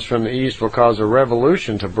Russians from the east will cause a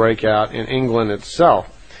revolution to break out in England itself,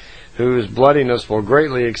 whose bloodiness will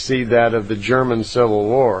greatly exceed that of the German Civil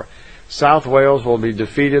War. South Wales will be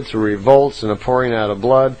defeated through revolts and a pouring out of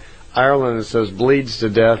blood. Ireland, it says, bleeds to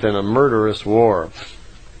death in a murderous war.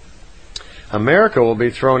 America will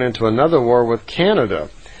be thrown into another war with Canada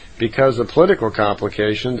because of political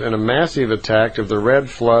complications, and a massive attack of the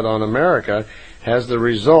Red Flood on America has the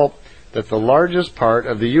result that the largest part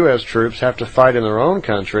of the U.S. troops have to fight in their own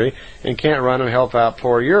country and can't run and help out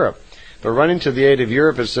poor Europe. But running to the aid of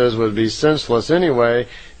Europe, it says, would be senseless anyway,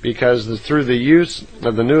 because through the use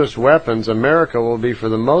of the newest weapons, America will be for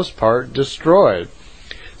the most part destroyed.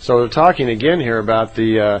 So they're talking again here about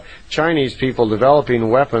the Chinese people developing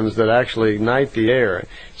weapons that actually ignite the air. It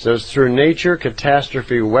says, through nature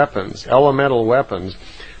catastrophe weapons, elemental weapons,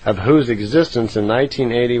 of whose existence in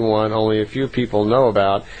 1981 only a few people know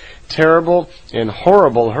about, terrible and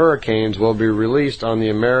horrible hurricanes will be released on the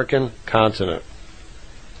American continent.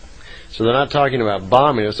 So they're not talking about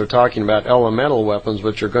bombing us, they're talking about elemental weapons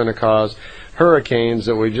which are going to cause hurricanes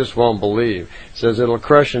that we just won't believe. It says it'll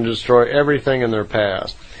crush and destroy everything in their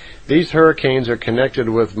path. These hurricanes are connected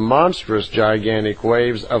with monstrous gigantic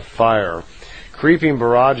waves of fire. Creeping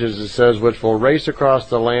barrages, it says, which will race across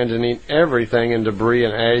the land and eat everything in debris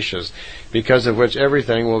and ashes, because of which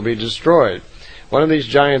everything will be destroyed. One of these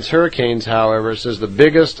giant hurricanes, however, says the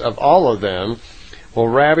biggest of all of them, will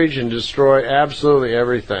ravage and destroy absolutely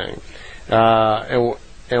everything.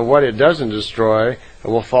 And what it doesn't destroy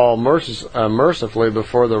will fall mercifully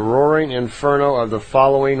before the roaring inferno of the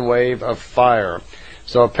following wave of fire.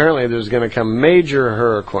 So apparently there's going to come major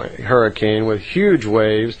hurricane with huge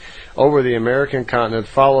waves over the American continent,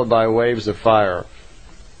 followed by waves of fire.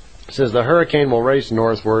 It says the hurricane will race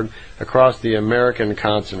northward across the American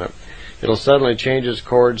continent. It'll suddenly change its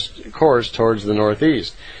course towards the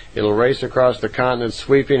northeast. It'll race across the continent,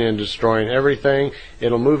 sweeping and destroying everything.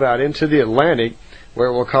 It'll move out into the Atlantic, where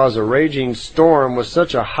it will cause a raging storm with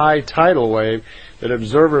such a high tidal wave that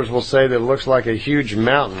observers will say that it looks like a huge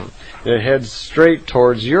mountain. It heads straight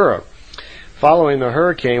towards Europe. Following the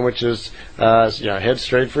hurricane, which is heads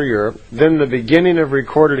straight for Europe, then the beginning of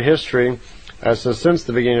recorded history. So since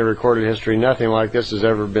the beginning of recorded history, nothing like this has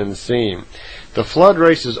ever been seen. The flood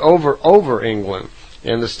races over England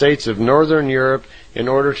and the states of northern Europe in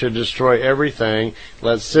order to destroy everything.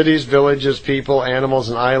 Let cities, villages, people, animals,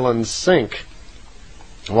 and islands sink,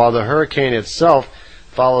 while the hurricane itself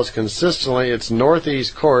follows consistently its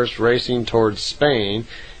northeast course, racing towards Spain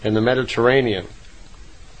and the Mediterranean,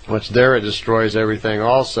 which there it destroys everything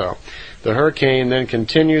also. The hurricane then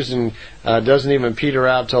continues and doesn't even peter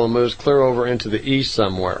out till it moves clear over into the east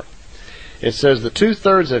somewhere. It says that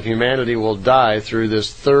 2/3 of humanity will die through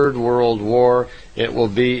this third world war. It will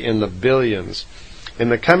be in the billions. In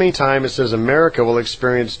the coming time, it says America will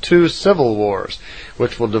experience 2 civil wars,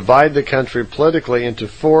 which will divide the country politically into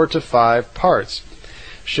 4 to 5 parts.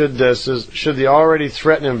 Should the already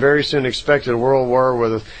threatened and very soon expected world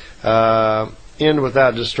war end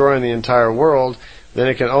without destroying the entire world, then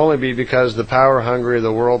it can only be because the power-hungry of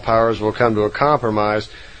the world powers will come to a compromise.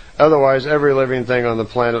 Otherwise, every living thing on the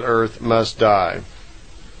planet Earth must die.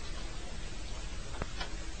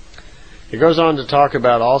 It goes on to talk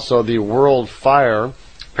about also the world fire,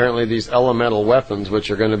 apparently these elemental weapons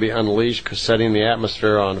which are going to be unleashed, setting the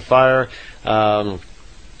atmosphere on fire.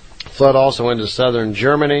 Flood also into southern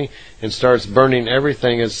Germany and starts burning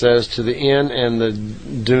everything, it says, to the end, and the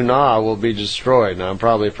Donau will be destroyed. Now, I'm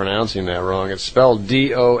probably pronouncing that wrong. It's spelled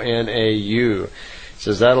D-O-N-A-U. It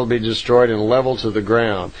says that'll be destroyed and leveled to the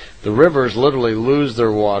ground. The rivers literally lose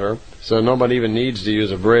their water, so nobody even needs to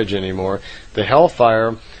use a bridge anymore. The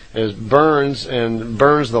hellfire burns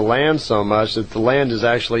the land so much that the land is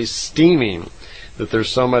actually steaming, that there's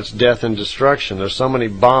so much death and destruction. There's so many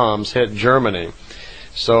bombs hit Germany.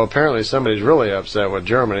 So apparently somebody's really upset with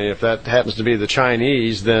Germany. If that happens to be the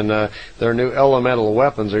Chinese, then their new elemental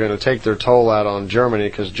weapons are going to take their toll out on Germany,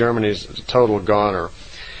 because Germany's a total goner.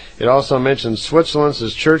 It also mentions Switzerland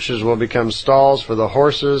says churches will become stalls for the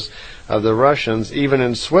horses of the Russians, even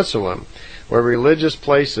in Switzerland, where religious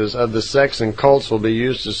places of the sects and cults will be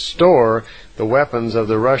used to store the weapons of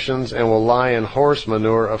the Russians and will lie in horse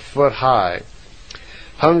manure a foot high.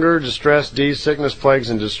 Hunger, distress, disease, sickness, plagues,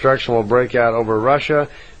 and destruction will break out over Russia,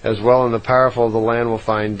 as well, and the powerful of the land will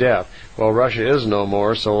find death. Well, Russia is no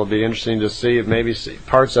more, so it'll be interesting to see if maybe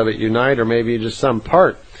parts of it unite, or maybe just some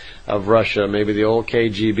part of Russia, maybe the old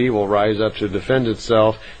KGB will rise up to defend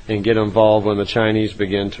itself and get involved when the Chinese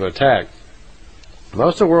begin to attack.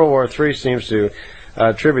 Most of World War III seems to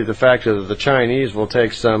attribute the fact that the Chinese will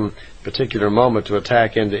take some particular moment to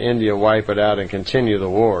attack into India, wipe it out, and continue the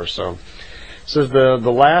war. So it says the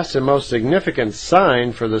last and most significant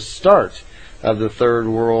sign for the start of the Third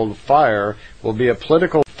World Fire will be a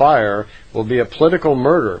political murder,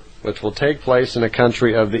 which will take place in a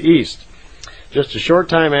country of the East. Just a short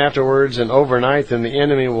time afterwards and overnight, then the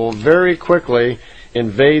enemy will very quickly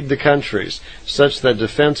invade the countries, such that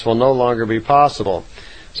defense will no longer be possible.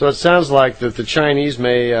 So it sounds like that the Chinese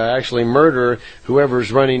may actually murder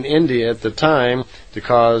whoever's running India at the time to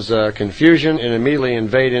cause confusion and immediately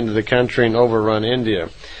invade into the country and overrun India.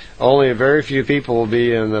 Only a very few people will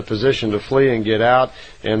be in the position to flee and get out,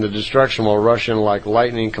 and the destruction will rush in like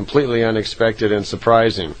lightning, completely unexpected and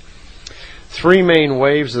surprising. Three main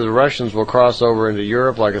waves of the Russians will cross over into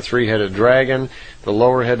Europe like a three-headed dragon. The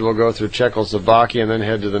lower head will go through Czechoslovakia and then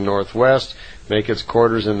head to the northwest, make its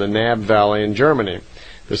quarters in the Nab Valley in Germany.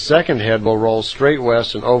 The second head will roll straight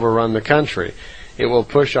west and overrun the country. It will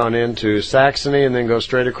push on into Saxony and then go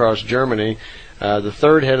straight across Germany. The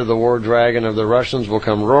third head of the war dragon of the Russians will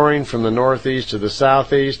come roaring from the northeast to the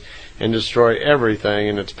southeast and destroy everything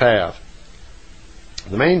in its path.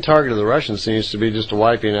 The main target of the Russians seems to be just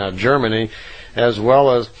wiping out Germany, as well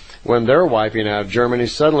as when they're wiping out Germany,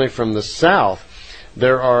 suddenly from the south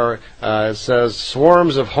there are, it says,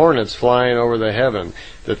 swarms of hornets flying over the heaven.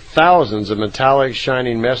 The thousands of metallic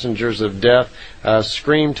shining messengers of death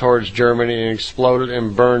screamed towards Germany and exploded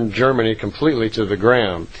and burned Germany completely to the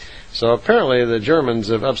ground. So apparently the Germans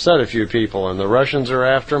have upset a few people, and the Russians are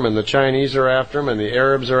after them, and the Chinese are after them, and the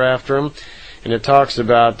Arabs are after them. And it talks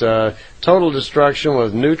about total destruction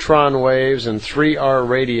with neutron waves and 3R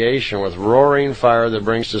radiation with roaring fire that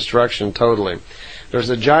brings destruction totally.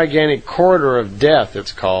 There's a gigantic corridor of death,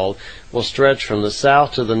 it's called, will stretch from the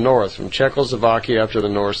south to the north, from Czechoslovakia up to the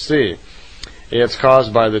North Sea. It's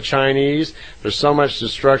caused by the Chinese. There's so much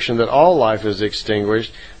destruction that all life is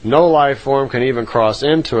extinguished. No life form can even cross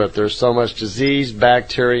into it. There's so much disease,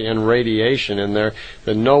 bacteria, and radiation in there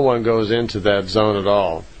that no one goes into that zone at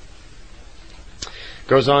all.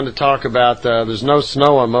 Goes on to talk about there's no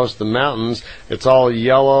snow on most of the mountains. It's all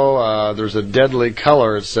yellow. There's a deadly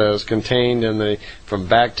color, it says, contained in from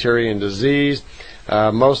bacteria and disease.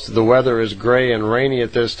 Most of the weather is gray and rainy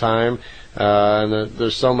at this time. And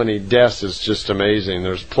there's so many deaths, it's just amazing.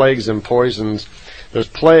 There's plagues and poisons. There's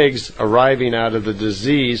plagues arriving out of the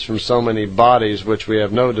disease from so many bodies which we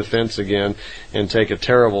have no defense against and take a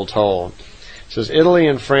terrible toll. It says Italy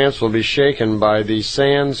and France will be shaken by the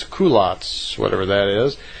sans culottes, whatever that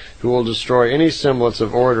is, who will destroy any semblance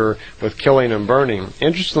of order with killing and burning.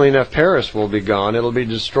 Interestingly enough, Paris will be gone. It'll be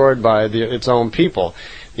destroyed by its own people.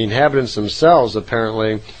 The inhabitants themselves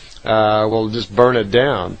apparently will just burn it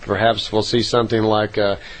down. Perhaps we'll see something like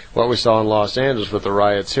what we saw in Los Angeles with the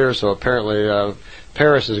riots here. So apparently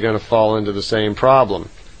Paris is going to fall into the same problem.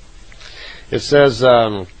 It says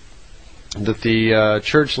that the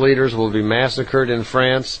church leaders will be massacred in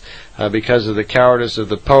France because of the cowardice of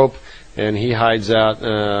the Pope, and he hides out.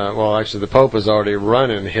 Well, actually, the Pope has already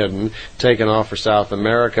run and hidden, taken off for South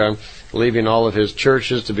America, leaving all of his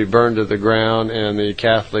churches to be burned to the ground, and the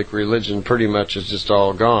Catholic religion pretty much is just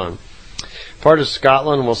all gone. Part of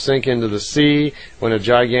Scotland will sink into the sea when a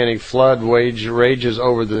gigantic flood rages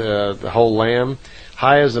over the whole land.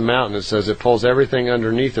 High as a mountain, it says, it pulls everything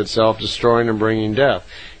underneath itself, destroying and bringing death,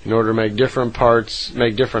 in order to make different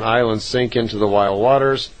islands sink into the wild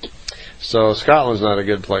waters. So Scotland's not a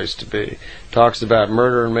good place to be. Talks about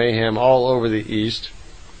murder and mayhem all over the east.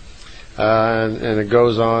 And it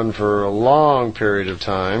goes on for a long period of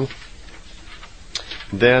time.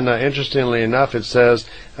 Then, interestingly enough, it says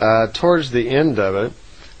towards the end of it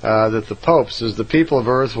that the Pope says the people of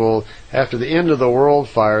Earth will, after the end of the world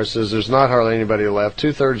fire, says there's not hardly anybody left.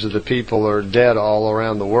 2/3 of the people are dead all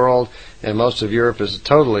around the world, and most of Europe is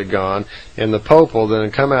totally gone. And the Pope will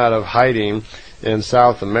then come out of hiding in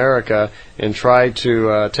South America and try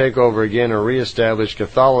to take over again or reestablish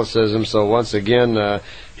Catholicism, so once again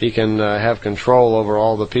he can have control over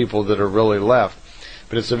all the people that are really left.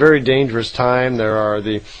 But it's a very dangerous time.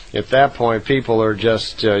 At that point, people are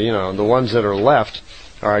just, the ones that are left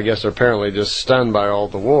are, I guess, apparently just stunned by all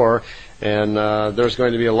the war. And there's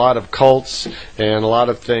going to be a lot of cults and a lot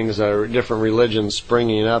of things, different religions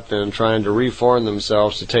springing up and trying to reform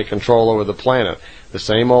themselves to take control over the planet. The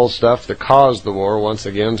same old stuff that caused the war, once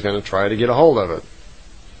again, is going to try to get a hold of it.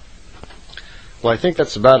 Well, I think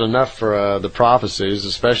that's about enough for the prophecies,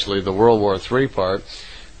 especially the World War III part.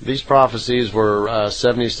 These prophecies were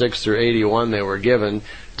 76 through 81 they were given.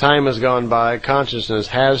 Time has gone by, consciousness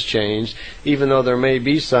has changed. Even though there may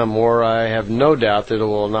be some war, I have no doubt that it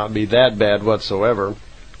will not be that bad whatsoever.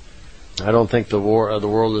 I don't think the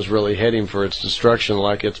world is really heading for its destruction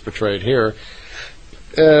like it's portrayed here.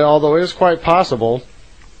 Although it is quite possible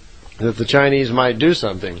that the Chinese might do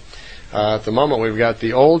something. At the moment, we've got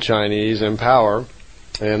the old Chinese in power,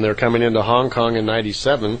 and they're coming into Hong Kong in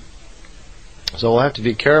 '97. So we'll have to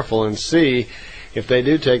be careful and see if they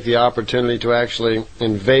do take the opportunity to actually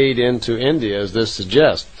invade into India, as this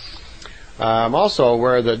suggests. I'm also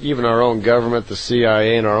aware that even our own government, the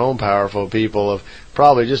CIA, and our own powerful people are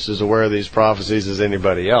probably just as aware of these prophecies as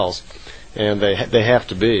anybody else, and they have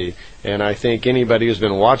to be. And I think anybody who's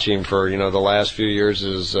been watching for the last few years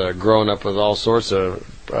has grown up with all sorts of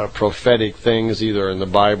prophetic things, either in the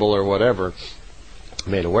Bible or whatever,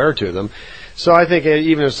 made aware to them. So I think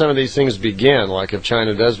even if some of these things begin, like if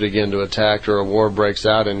China does begin to attack or a war breaks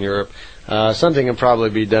out in Europe, something can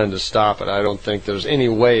probably be done to stop it. I don't think there's any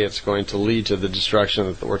way it's going to lead to the destruction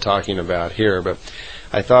that we're talking about here. But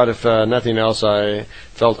I thought if nothing else, I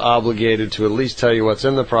felt obligated to at least tell you what's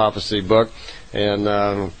in the prophecy book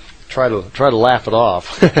and try to laugh it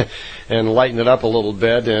off and lighten it up a little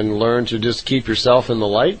bit and learn to just keep yourself in the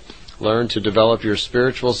light. Learn to develop your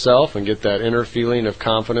spiritual self and get that inner feeling of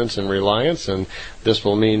confidence and reliance, and this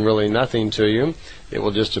will mean really nothing to you. It will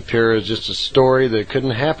just appear as just a story that couldn't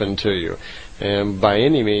happen to you. And by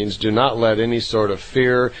any means, do not let any sort of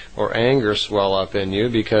fear or anger swell up in you,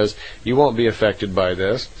 because you won't be affected by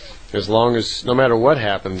this. As long as, no matter what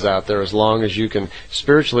happens out there, as long as you can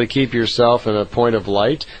spiritually keep yourself in a point of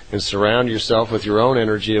light and surround yourself with your own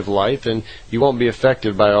energy of light, then you won't be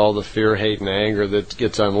affected by all the fear, hate, and anger that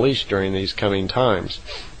gets unleashed during these coming times.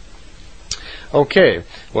 Okay,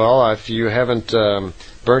 well, if you haven't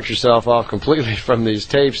burnt yourself off completely from these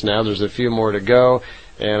tapes now, there's a few more to go.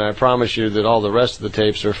 And I promise you that all the rest of the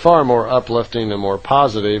tapes are far more uplifting and more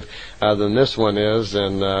positive than this one is.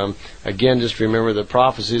 And again, just remember that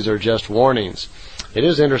prophecies are just warnings. It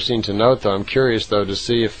is interesting to note, though, I'm curious, though, to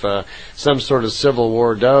see if some sort of civil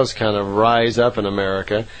war does kind of rise up in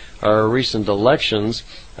America. Our recent elections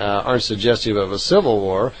aren't suggestive of a civil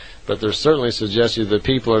war, but they're certainly suggestive that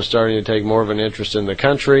people are starting to take more of an interest in the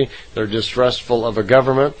country. They're distrustful of a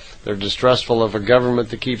government. They're distrustful of a government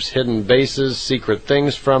that keeps hidden bases, secret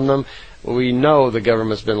things from them. We know the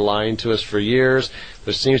government's been lying to us for years.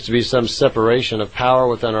 There seems to be some separation of power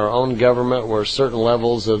within our own government, where certain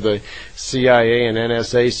levels of the CIA and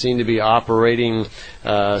NSA seem to be operating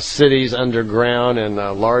cities underground and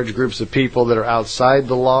large groups of people that are outside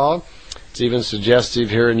the law. It's even suggestive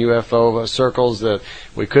here in UFO circles that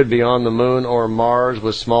we could be on the moon or Mars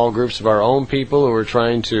with small groups of our own people who are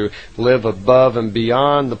trying to live above and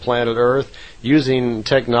beyond the planet Earth using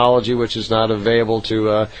technology which is not available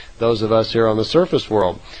to those of us here on the surface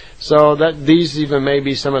world. So that these even may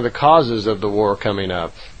be some of the causes of the war coming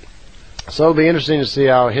up. So it'll be interesting to see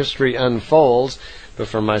how history unfolds. But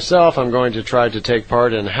for myself, I'm going to try to take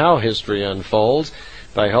part in how history unfolds,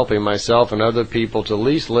 by helping myself and other people to at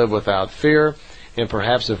least live without fear. And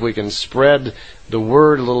perhaps if we can spread the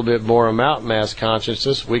word a little bit more about mass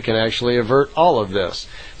consciousness, we can actually avert all of this.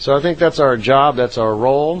 So I think that's our job, that's our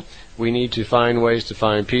role. We need to find ways to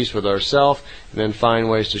find peace with ourselves, and then find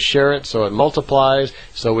ways to share it so it multiplies,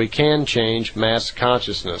 so we can change mass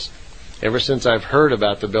consciousness. Ever since I've heard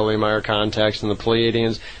about the Billy Meier contacts and the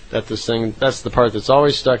Pleiadians, that's the part that's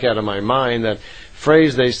always stuck out of my mind, that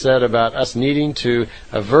phrase they said about us needing to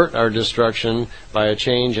avert our destruction by a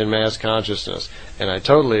change in mass consciousness. And I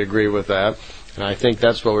totally agree with that. And I think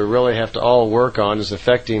that's what we really have to all work on, is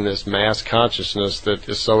affecting this mass consciousness that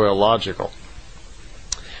is so illogical.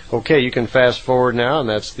 Okay, you can fast forward now, and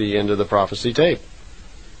that's the end of the prophecy tape.